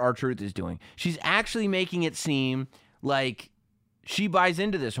to what R-Truth is doing. She's actually making it seem like she buys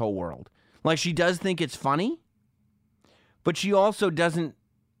into this whole world. Like, she does think it's funny, but she also doesn't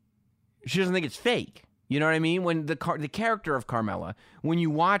think it's fake. You know what I mean? When the character of Carmella, when you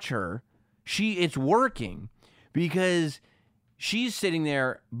watch her, it's working because she's sitting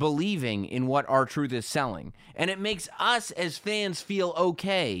there believing in what R-Truth is selling. And it makes us as fans feel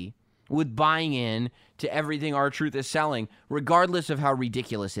okay with buying in to everything R-Truth is selling, regardless of how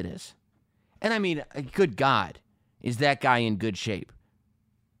ridiculous it is. And I mean, good God, is that guy in good shape?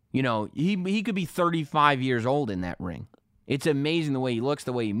 You know, he could be 35 years old in that ring. It's amazing the way he looks,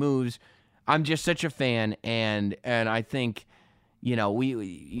 the way he moves. I'm just such a fan, and I think, you know,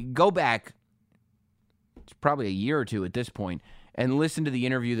 we go back, it's probably a year or two at this point, and listen to the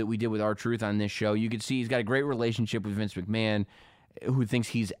interview that we did with R-Truth on this show. You could see he's got a great relationship with Vince McMahon, who thinks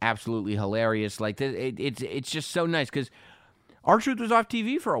he's absolutely hilarious. Like, it's just so nice, because R-Truth was off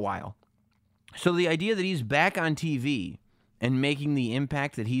TV for a while. So the idea that he's back on TV and making the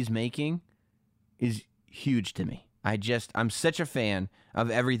impact that he's making is huge to me. I'm such a fan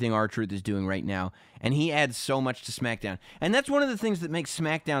of everything R-Truth is doing right now, and he adds so much to SmackDown. And that's one of the things that makes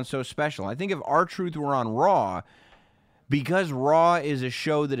SmackDown so special. I think if R-Truth were on Raw, because Raw is a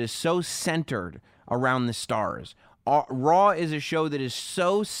show that is so centered around the stars, Raw is a show that is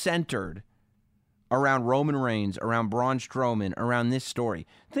so centered around Roman Reigns, around Braun Strowman, around this story.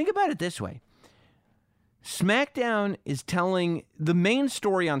 Think about it this way. SmackDown is telling... The main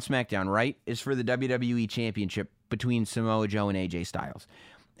story on SmackDown, right, is for the WWE Championship between Samoa Joe and AJ Styles.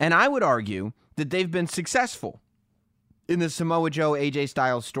 And I would argue that they've been successful in the Samoa Joe, AJ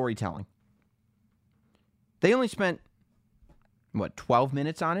Styles storytelling. They only spent, 12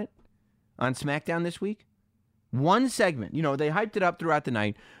 minutes on it? On SmackDown this week? One segment, you know, they hyped it up throughout the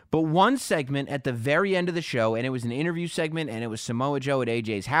night, but one segment at the very end of the show, and it was an interview segment, and it was Samoa Joe at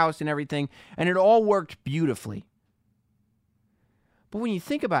AJ's house and everything, and it all worked beautifully. But when you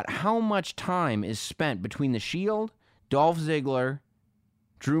think about how much time is spent between The Shield, Dolph Ziggler,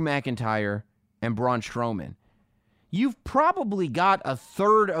 Drew McIntyre, and Braun Strowman, you've probably got a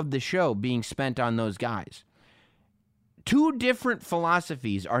third of the show being spent on those guys. Two different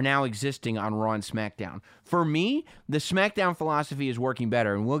philosophies are now existing on Raw and SmackDown. For me, the SmackDown philosophy is working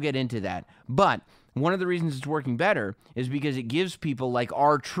better, and we'll get into that. But one of the reasons it's working better is because it gives people like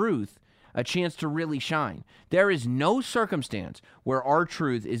R-Truth a chance to really shine. There is no circumstance where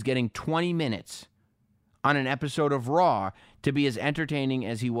R-Truth is getting 20 minutes on an episode of Raw to be as entertaining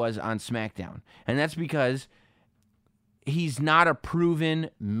as he was on SmackDown. And that's because he's not a proven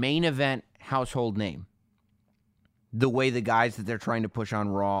main event household name the way the guys that they're trying to push on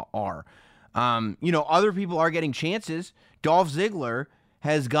Raw are. Other people are getting chances. Dolph Ziggler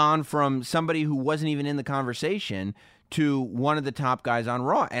has gone from somebody who wasn't even in the conversation to one of the top guys on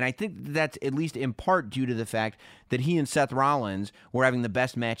Raw. And I think that's at least in part due to the fact that he and Seth Rollins were having the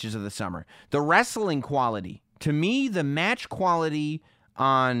best matches of the summer. The wrestling quality, to me, the match quality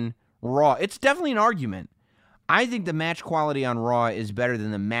on Raw, it's definitely an argument. I think the match quality on Raw is better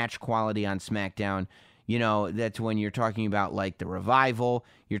than the match quality on SmackDown. That's when you're talking about like the Revival.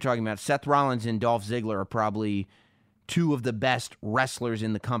 You're talking about Seth Rollins and Dolph Ziggler are probably two of the best wrestlers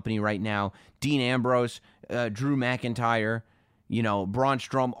in the company right now. Dean Ambrose, Drew McIntyre, Braun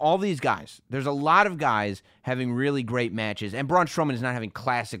Strowman, all these guys. There's a lot of guys having really great matches, and Braun Strowman is not having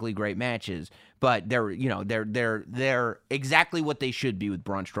classically great matches, but they're exactly what they should be with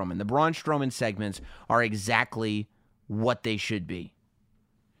Braun Strowman. The Braun Strowman segments are exactly what they should be.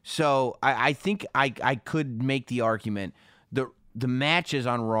 So I think I could make the argument the matches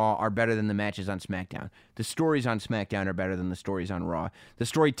on Raw are better than the matches on SmackDown. The stories on SmackDown are better than the stories on Raw. The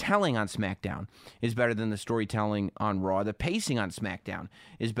storytelling on SmackDown is better than the storytelling on Raw. The pacing on SmackDown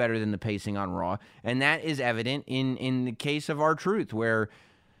is better than the pacing on Raw. And that is evident in the case of R-Truth, where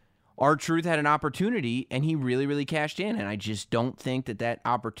R-Truth had an opportunity and he really, really cashed in. And I just don't think that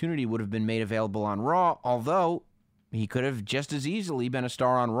opportunity would have been made available on Raw, although he could have just as easily been a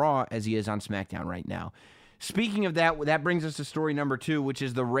star on Raw as he is on SmackDown right now. Speaking of that brings us to story number 2, which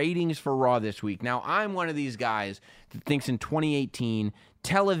is the ratings for Raw this week. Now, I'm one of these guys that thinks in 2018,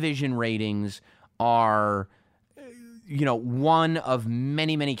 television ratings are, one of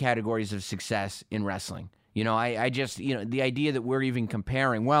many, many categories of success in wrestling. I just, the idea that we're even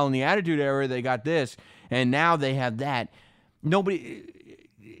comparing, well, in the Attitude Era, they got this, and now they have that.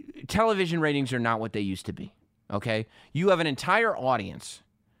 Television ratings are not what they used to be. Okay, you have an entire audience.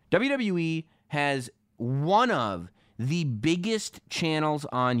 WWE has one of the biggest channels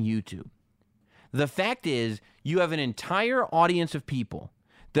on YouTube. The fact is, you have an entire audience of people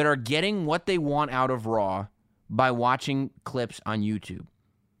that are getting what they want out of Raw by watching clips on YouTube.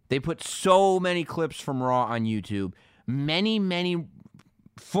 They put so many clips from Raw on YouTube. Many, many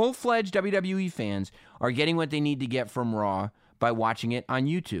full-fledged WWE fans are getting what they need to get from Raw by watching it on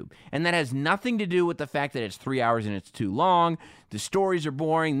YouTube. And that has nothing to do with the fact that it's 3 hours and it's too long, the stories are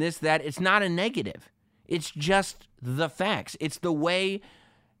boring, this, that. It's not a negative. It's just the facts. It's the way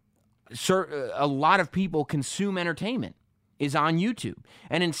a lot of people consume entertainment is on YouTube.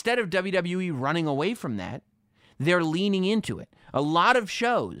 And instead of WWE running away from that, they're leaning into it. A lot of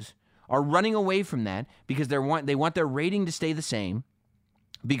shows are running away from that because they want their rating to stay the same,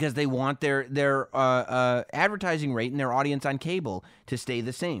 because they want their advertising rate and their audience on cable to stay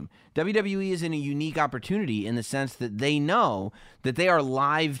the same. WWE is in a unique opportunity in the sense that they know that they are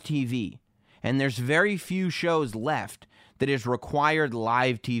live TV, and there's very few shows left that is required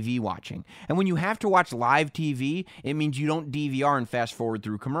live TV watching. And when you have to watch live TV, it means you don't DVR and fast forward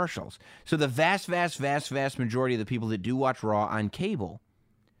through commercials. So the vast majority of the people that do watch Raw on cable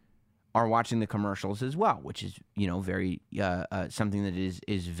are watching the commercials as well, which is, very something that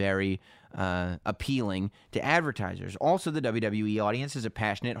is very appealing to advertisers. Also, the WWE audience is a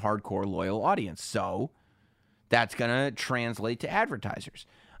passionate, hardcore, loyal audience, so that's going to translate to advertisers.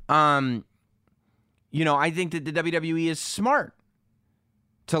 I think that the WWE is smart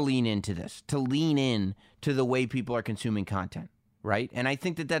to lean into this, to lean in to the way people are consuming content, right? And I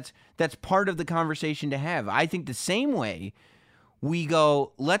think that that's part of the conversation to have. I think the same way we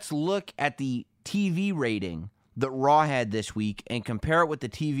go, let's look at the TV rating that Raw had this week and compare it with the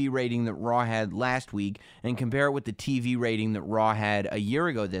TV rating that Raw had last week and compare it with the TV rating that Raw had a year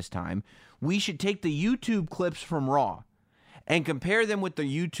ago this time. We should take the YouTube clips from Raw and compare them with the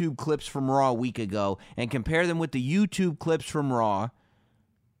YouTube clips from Raw a week ago and compare them with the YouTube clips from Raw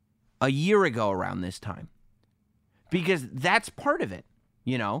a year ago around this time. Because that's part of it,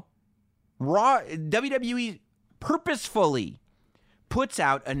 Raw, WWE purposefully puts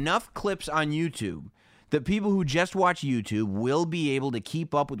out enough clips on YouTube that people who just watch YouTube will be able to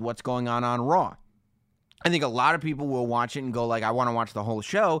keep up with what's going on Raw. I think a lot of people will watch it and go like, I want to watch the whole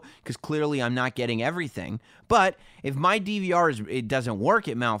show because clearly I'm not getting everything. But if my DVR it doesn't work,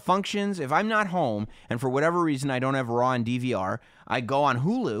 it malfunctions. If I'm not home and for whatever reason I don't have Raw on DVR, I go on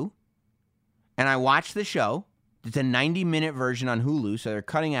Hulu and I watch the show. It's a 90-minute version on Hulu, so they're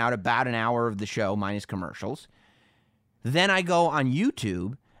cutting out about an hour of the show minus commercials. Then I go on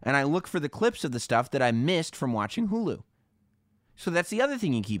YouTube and I look for the clips of the stuff that I missed from watching Hulu. So that's the other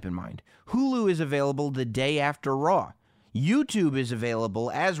thing you keep in mind. Hulu is available the day after Raw. YouTube is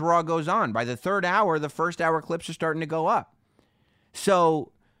available as Raw goes on. By the third hour, the first hour clips are starting to go up.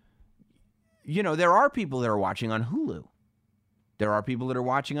 So, there are people that are watching on Hulu. There are people that are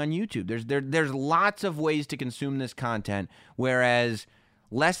watching on YouTube. There's lots of ways to consume this content, whereas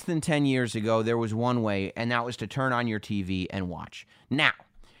less than 10 years ago, there was one way, and that was to turn on your TV and watch. Now,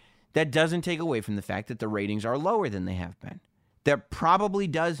 that doesn't take away from the fact that the ratings are lower than they have been. That probably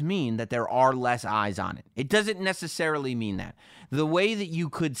does mean that there are less eyes on it. It doesn't necessarily mean that. The way that you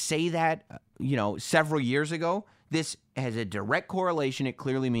could say that, several years ago, this has a direct correlation. It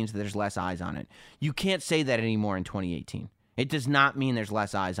clearly means that there's less eyes on it. You can't say that anymore in 2018. It does not mean there's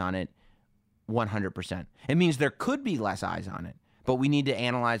less eyes on it 100%. It means there could be less eyes on it, but we need to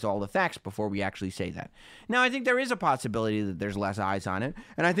analyze all the facts before we actually say that. Now, I think there is a possibility that there's less eyes on it,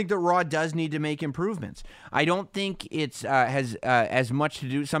 and I think that Raw does need to make improvements. I don't think it's has as much to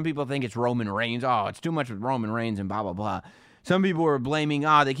do. Some people think it's Roman Reigns. Oh, it's too much with Roman Reigns and blah, blah, blah. Some people are blaming,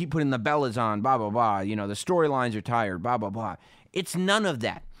 they keep putting the Bellas on, blah, blah, blah. The storylines are tired, blah, blah, blah. It's none of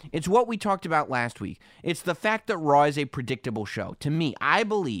that. It's what we talked about last week. It's the fact that Raw is a predictable show. To me, I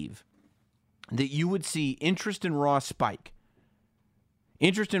believe that you would see interest in Raw spike.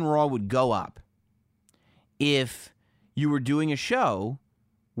 Interest in Raw would go up if you were doing a show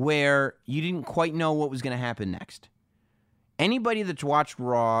where you didn't quite know what was going to happen next. Anybody that's watched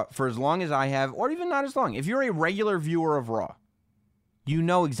Raw for as long as I have, or even not as long, if you're a regular viewer of Raw, you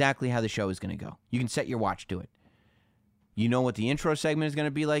know exactly how the show is going to go. You can set your watch to it. You know what the intro segment is going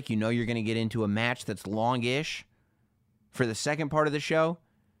to be like. You know you're going to get into a match that's long-ish for the second part of the show.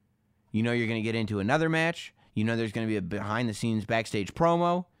 You know you're going to get into another match. You know there's going to be a behind-the-scenes backstage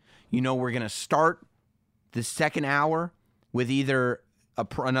promo. You know we're going to start the second hour with either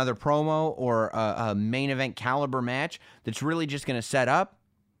another promo or a main event caliber match that's really just going to set up.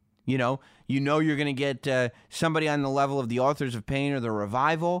 You know you're going to get somebody on the level of the Authors of Pain or the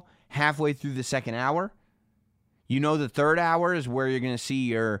Revival halfway through the second hour. You know the third hour is where you're going to see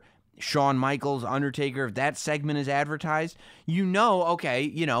your Shawn Michaels, Undertaker, if that segment is advertised. Okay,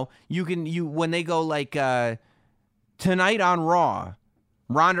 when they go like tonight on Raw,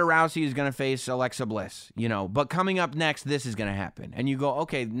 Ronda Rousey is going to face Alexa Bliss, but coming up next, this is going to happen. And you go,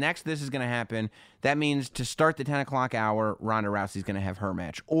 okay, next this is going to happen. That means to start the 10 o'clock hour, Ronda Rousey is going to have her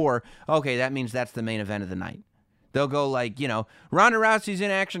match. Or, okay, that means that's the main event of the night. They'll go like, Ronda Rousey's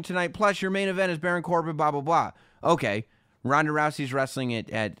in action tonight, plus your main event is Baron Corbin, blah, blah, blah. Okay, Ronda Rousey's wrestling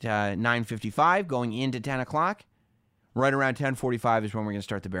at 9:55, going into 10 o'clock. Right around 10:45 is when we're going to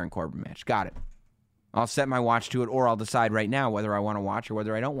start the Baron Corbin match. Got it. I'll set my watch to it, or I'll decide right now whether I want to watch or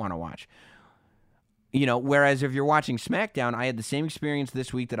whether I don't want to watch. Whereas if you're watching SmackDown, I had the same experience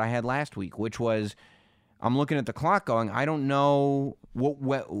this week that I had last week, which was I'm looking at the clock going, I don't know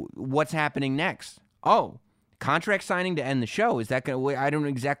what's happening next. Oh, contract signing to end the show. Is that going to, I don't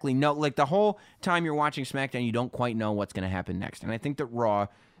exactly know. Like the whole time you're watching SmackDown, you don't quite know what's going to happen next. And I think that Raw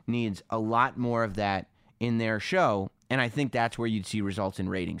needs a lot more of that in their show. And I think that's where you'd see results in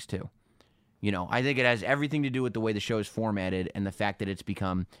ratings too. I think it has everything to do with the way the show is formatted and the fact that it's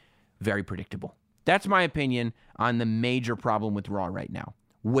become very predictable. That's my opinion on the major problem with Raw right now.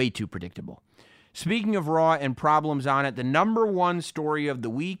 Way too predictable. Speaking of Raw and problems on it, the number one story of the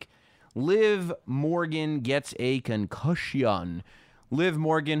week, Liv Morgan gets a concussion. Liv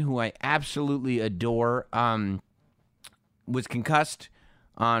Morgan, who I absolutely adore, was concussed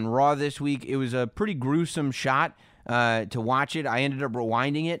on Raw this week. It was a pretty gruesome shot to watch it. I ended up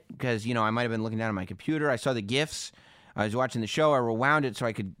rewinding it because, I might have been looking down at my computer. I saw the GIFs. I was watching the show. I rewound it so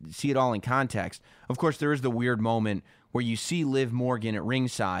I could see it all in context. Of course, there is the weird moment where you see Liv Morgan at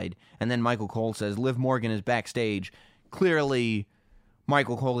ringside, and then Michael Cole says, Liv Morgan is backstage. Clearly,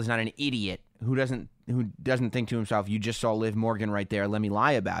 Michael Cole is not an idiot who doesn't think to himself, you just saw Liv Morgan right there, let me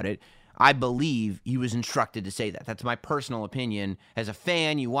lie about it. I believe he was instructed to say that. That's my personal opinion. As a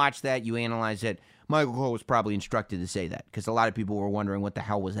fan, you watch that, you analyze it. Michael Cole was probably instructed to say that because a lot of people were wondering what the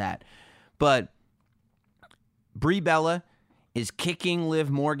hell was that. But Brie Bella is kicking Liv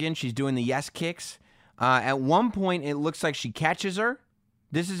Morgan. She's doing the yes kicks. At one point, it looks like she catches her.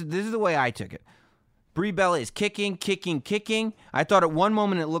 This is the way I took it. Brie Bella is kicking. I thought at one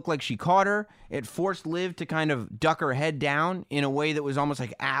moment it looked like she caught her. It forced Liv to kind of duck her head down in a way that was almost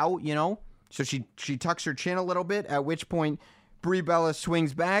like, ow, you know? So she tucks her chin a little bit, at which point Brie Bella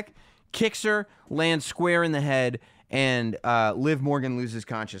swings back, kicks her, lands square in the head, and Liv Morgan loses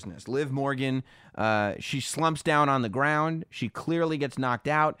consciousness. Liv Morgan, she slumps down on the ground. She clearly gets knocked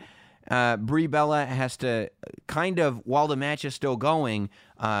out. Brie Bella has to kind of, while the match is still going,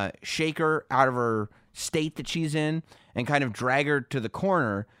 shake her out of her state that she's in and kind of drag her to the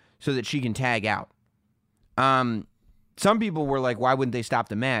corner so that she can tag out. Some people were like, why wouldn't they stop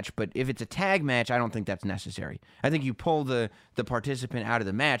the match? But if it's a tag match, I don't think that's necessary. I think you pull the participant out of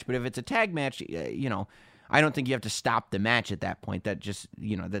the match. But if it's a tag match, I don't think you have to stop the match at that point. That just,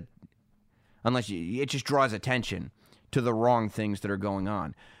 it just draws attention to the wrong things that are going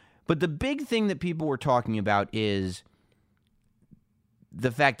on. But the big thing that people were talking about is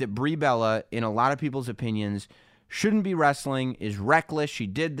the fact that Brie Bella, in a lot of people's opinions, shouldn't be wrestling, is reckless. She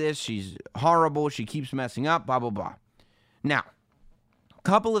did this. She's horrible. She keeps messing up, blah, blah, blah. Now, a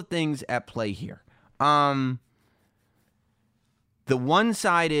couple of things at play here. The one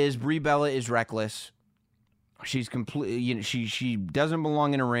side is Brie Bella is reckless. She's completely, she doesn't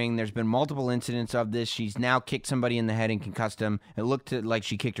belong in a ring. There's been multiple incidents of this. She's now kicked somebody in the head and concussed him. It looked like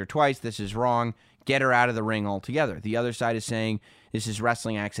she kicked her twice. This is wrong. Get her out of the ring altogether. The other side is saying this is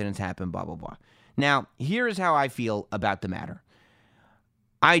wrestling, accidents happen, blah, blah, blah. Now, here is how I feel about the matter.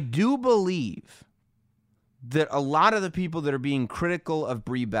 I do believe that a lot of the people that are being critical of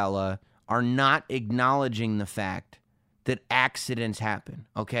Brie Bella are not acknowledging the fact that accidents happen,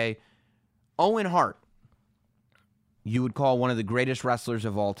 okay? Owen Hart, you would call one of the greatest wrestlers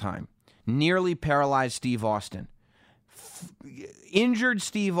of all time. Nearly paralyzed Steve Austin. Injured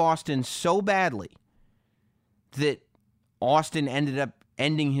Steve Austin so badly that Austin ended up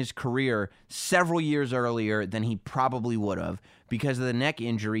ending his career several years earlier than he probably would have because of the neck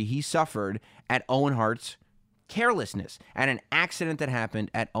injury he suffered at Owen Hart's carelessness, at an accident that happened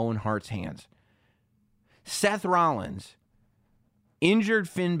at Owen Hart's hands. Seth Rollins injured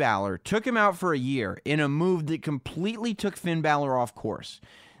Finn Balor, took him out for a year in a move that completely took Finn Balor off course.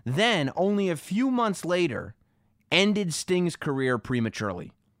 Then, only a few months later, ended Sting's career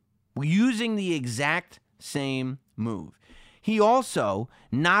prematurely, using the exact same move. He also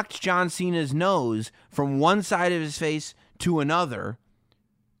knocked John Cena's nose from one side of his face to another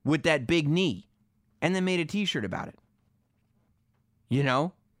with that big knee, and then made a t-shirt about it.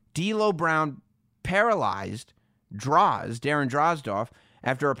 D'Lo Brown paralyzed Darren Drozdov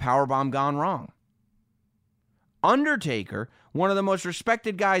after a powerbomb gone wrong. Undertaker, one of the most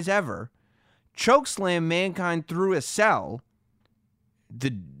respected guys ever, chokeslammed Mankind through a cell.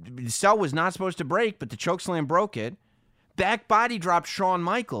 The cell was not supposed to break, but the chokeslam broke it. Back body dropped Shawn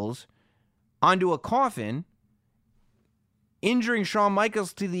Michaels onto a coffin, injuring Shawn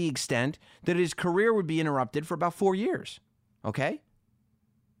Michaels to the extent that his career would be interrupted for about 4 years. Okay?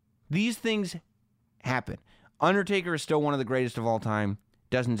 These things happen. Undertaker is still one of the greatest of all time.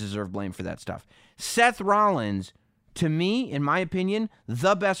 Doesn't deserve blame for that stuff. Seth Rollins, to me, in my opinion,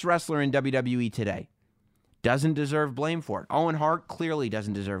 the best wrestler in WWE today. Doesn't deserve blame for it. Owen Hart clearly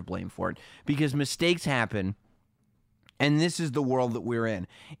doesn't deserve blame for it because mistakes happen, and this is the world that we're in.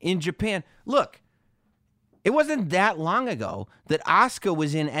 In Japan, look, it wasn't that long ago that Asuka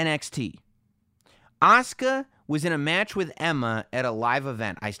was in NXT. Asuka was in a match with Emma at a live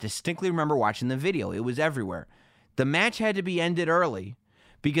event. I distinctly remember watching the video. It was everywhere. The match had to be ended early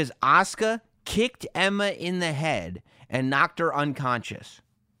because Asuka kicked Emma in the head and knocked her unconscious.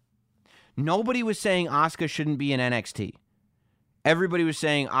 Nobody was saying Asuka shouldn't be in NXT. Everybody was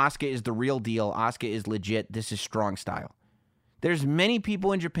saying Asuka is the real deal. Asuka is legit. This is strong style. There's many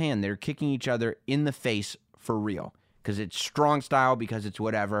people in Japan that are kicking each other in the face for real because it's strong style, because it's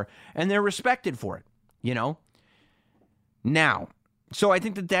whatever, and they're respected for it, Now, so I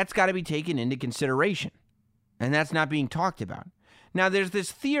think that that's got to be taken into consideration, and that's not being talked about. Now, there's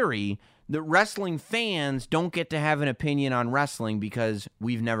this theory that wrestling fans don't get to have an opinion on wrestling because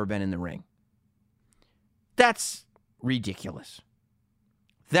we've never been in the ring. That's ridiculous.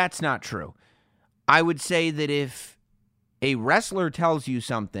 That's not true. I would say that if a wrestler tells you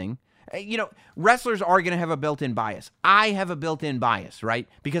something, wrestlers are going to have a built-in bias. I have a built-in bias, right?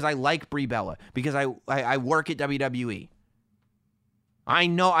 Because I like Brie Bella, because I work at WWE. I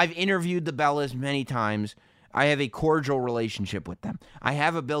know I've interviewed the Bellas many times. I have a cordial relationship with them. I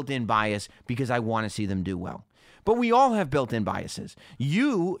have a built-in bias because I want to see them do well. But we all have built-in biases.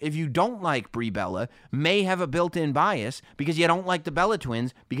 You, if you don't like Brie Bella, may have a built-in bias because you don't like the Bella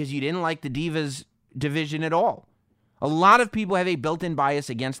Twins because you didn't like the Divas division at all. A lot of people have a built-in bias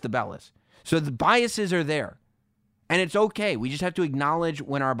against the Bellas. So the biases are there. And it's okay. We just have to acknowledge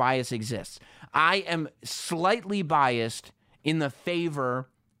when our bias exists. I am slightly biased in the favor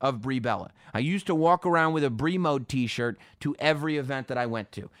of Brie Bella. I used to walk around with a Brie Mode t-shirt to every event that I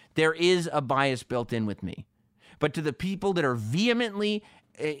went to. There is a bias built in with me. But to the people that are vehemently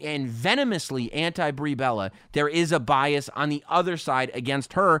and venomously anti-Brie Bella, there is a bias on the other side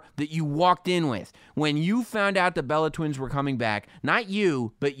against her that you walked in with. When you found out the Bella twins were coming back, not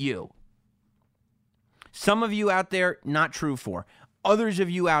you, but you. Some of you out there, not true for. Others of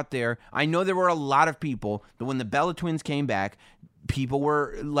you out there, I know there were a lot of people that when the Bella twins came back, people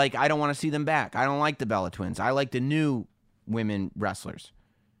were like, I don't want to see them back. I don't like the Bella twins. I like the new women wrestlers.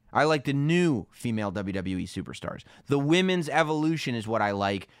 I like the new female WWE superstars. The women's evolution is what I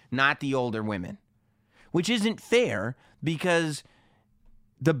like, not the older women. Which isn't fair because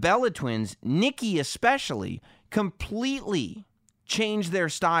the Bella twins, Nikki especially, completely changed their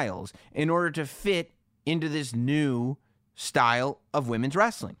styles in order to fit into this new style of women's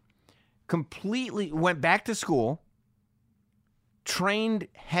wrestling. Completely went back to school, trained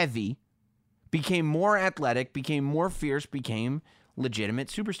heavy, became more athletic, became more fierce, became legitimate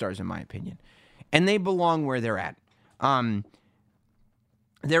superstars, in my opinion. And they belong where they're at.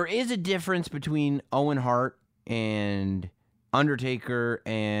 There is a difference between Owen Hart and Undertaker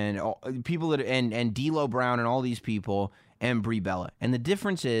and people that and D'Lo Brown and all these people and Brie Bella. And the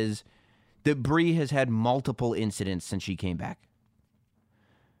difference is that Brie has had multiple incidents since she came back.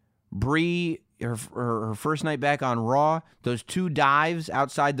 Brie, her first night back on Raw, those 2 dives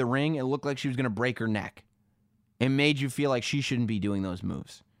outside the ring, it looked like she was going to break her neck. It made you feel like she shouldn't be doing those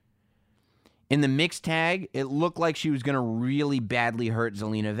moves. In the mixed tag, it looked like she was going to really badly hurt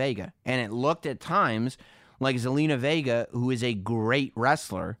Zelina Vega. And it looked at times like Zelina Vega, who is a great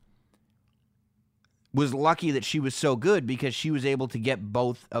wrestler, was lucky that she was so good because she was able to get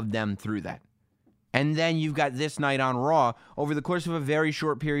both of them through that. And then you've got this night on Raw. Over the course of a very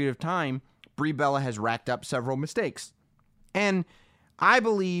short period of time, Brie Bella has racked up several mistakes. And I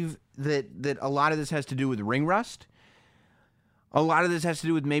believe that a lot of this has to do with ring rust. A lot of this has to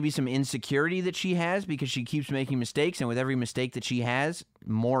do with maybe some insecurity that she has because she keeps making mistakes. And with every mistake that she has,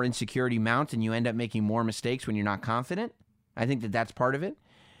 more insecurity mounts and you end up making more mistakes when you're not confident. I think that that's part of it.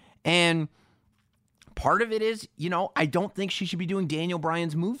 And part of it is, I don't think she should be doing Daniel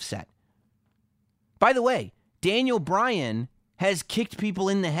Bryan's moveset. By the way, Daniel Bryan has kicked people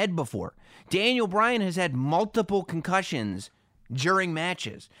in the head before. Daniel Bryan has had multiple concussions during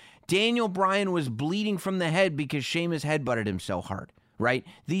matches. Daniel Bryan was bleeding from the head because Sheamus headbutted him so hard, right?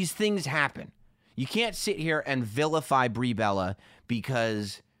 These things happen. You can't sit here and vilify Brie Bella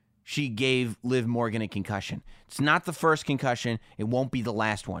because she gave Liv Morgan a concussion. It's not the first concussion. It won't be the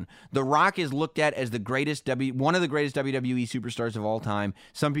last one. The Rock is looked at as the greatest one of the greatest WWE superstars of all time.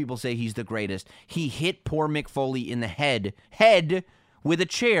 Some people say he's the greatest. He hit poor Mick Foley in the head with a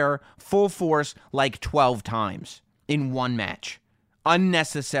chair full force like 12 times in one match.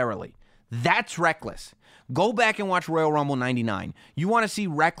 Unnecessarily. That's reckless. Go back and watch Royal Rumble 99. You want to see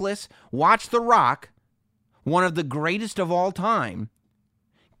reckless? Watch The Rock, one of the greatest of all time,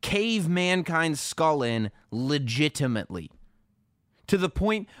 cave mankind's skull in legitimately. To the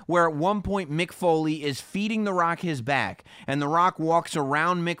point where at one point Mick Foley is feeding The Rock his back, and The Rock walks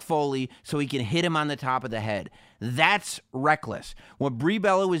around Mick Foley so he can hit him on the top of the head. That's reckless. What Brie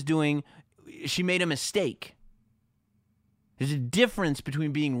Bella was doing, she made a mistake. There's a difference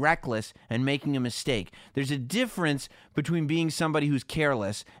between being reckless and making a mistake. There's a difference between being somebody who's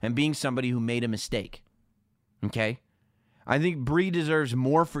careless and being somebody who made a mistake. Okay? I think Brie deserves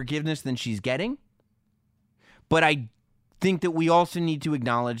more forgiveness than she's getting. But I think that we also need to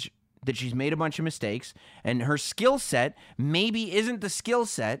acknowledge that she's made a bunch of mistakes and her skill set maybe isn't the skill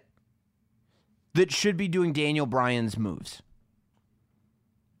set that should be doing Daniel Bryan's moves.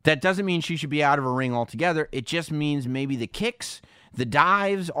 That doesn't mean she should be out of a ring altogether. It just means maybe the kicks, the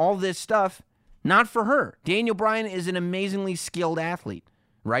dives, all this stuff, not for her. Daniel Bryan is an amazingly skilled athlete,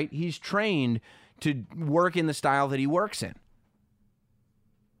 right? He's trained to work in the style that he works in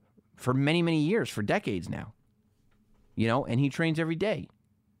for many, many years, for decades now. And he trains every day.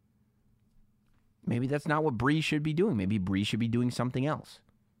 Maybe that's not what Brie should be doing. Maybe Brie should be doing something else.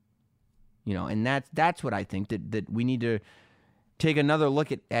 And that's what I think, that we need to take another look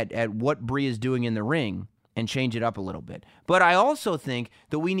at what Brie is doing in the ring and change it up a little bit. But I also think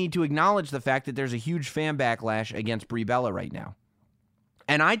that we need to acknowledge the fact that there's a huge fan backlash against Brie Bella right now.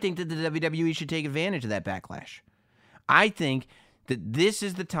 And I think that the WWE should take advantage of that backlash. I think that this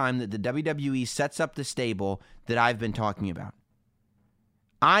is the time that the WWE sets up the stable that I've been talking about.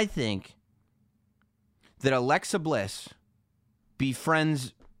 I think that Alexa Bliss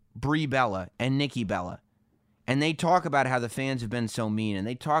befriends Brie Bella and Nikki Bella, and they talk about how the fans have been so mean, and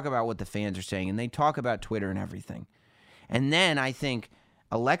they talk about what the fans are saying, and they talk about Twitter and everything. And then I think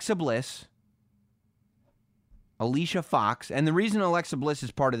Alexa Bliss, Alicia Fox, and the reason Alexa Bliss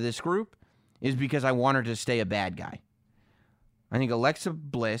is part of this group is because I want her to stay a bad guy. I think Alexa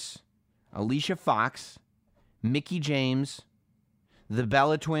Bliss, Alicia Fox, Mickie James, the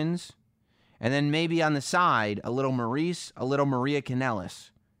Bella Twins, and then maybe on the side, a little Maurice, a little Maria Kanellis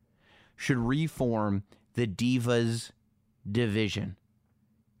should reform the Divas division.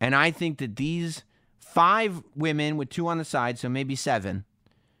 And I think that these 5 women with 2 on the side, so maybe 7,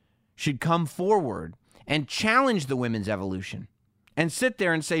 should come forward and challenge the women's evolution and sit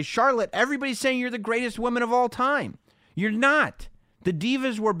there and say, Charlotte, everybody's saying you're the greatest woman of all time. You're not. The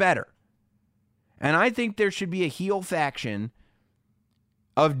Divas were better. And I think there should be a heel faction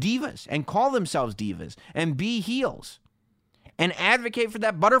of divas and call themselves divas and be heels and advocate for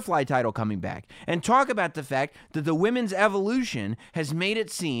that butterfly title coming back and talk about the fact that the women's evolution has made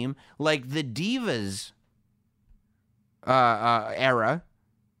it seem like the divas era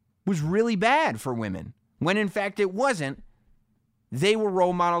was really bad for women, when in fact it wasn't. They were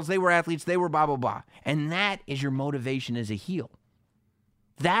role models, they were athletes, they were blah, blah, blah. And that is your motivation as a heel.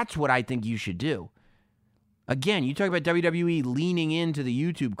 That's what I think you should do. Again, you talk about WWE leaning into the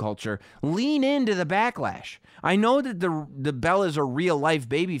YouTube culture. Lean into the backlash. I know that the Bellas are real-life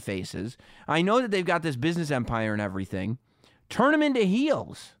baby faces. I know that they've got this business empire and everything. Turn them into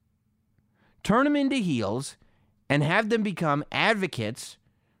heels. Turn them into heels and have them become advocates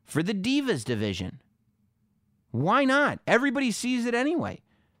for the Divas division. Why not? Everybody sees it anyway.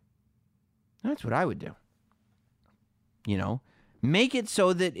 That's what I would do. You know, make it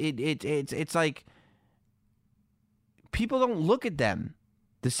so that it's like people don't look at them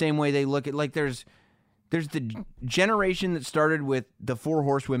the same way they look at, like, there's the generation that started with the 4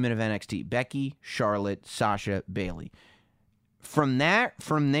 horsewomen of NXT: Becky, Charlotte, Sasha, Bayley. From there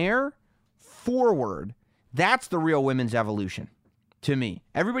forward, that's the real women's evolution to me.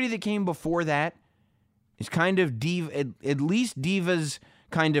 Everybody that came before that is kind of at least Divas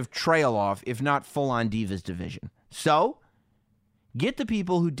kind of trail off, if not full-on Divas division. So, get the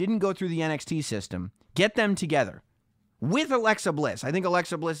people who didn't go through the NXT system, get them together with Alexa Bliss. I think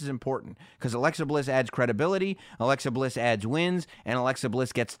Alexa Bliss is important because Alexa Bliss adds credibility, Alexa Bliss adds wins, and Alexa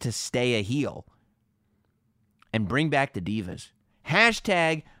Bliss gets to stay a heel. And bring back the Divas.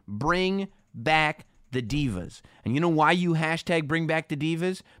 Hashtag bring back the Divas. And you know why you hashtag bring back the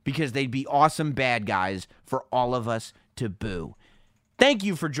Divas? Because they'd be awesome bad guys for all of us to boo. Thank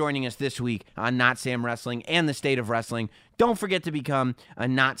you for joining us this week on Not Sam Wrestling and the State of Wrestling. Don't forget to become a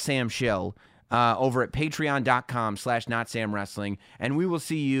Not Sam shill over at patreon.com/NotSamWrestling. And we will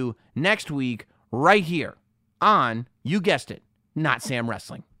see you next week right here on, you guessed it, Not Sam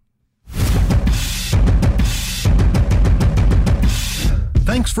Wrestling.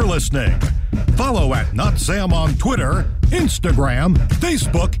 Thanks for listening. Follow at Not Sam on Twitter, Instagram,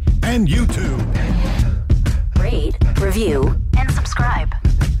 Facebook, and YouTube. Rate, review, and subscribe.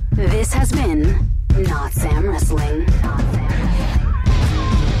 This has been Not Sam Wrestling. Not Sam.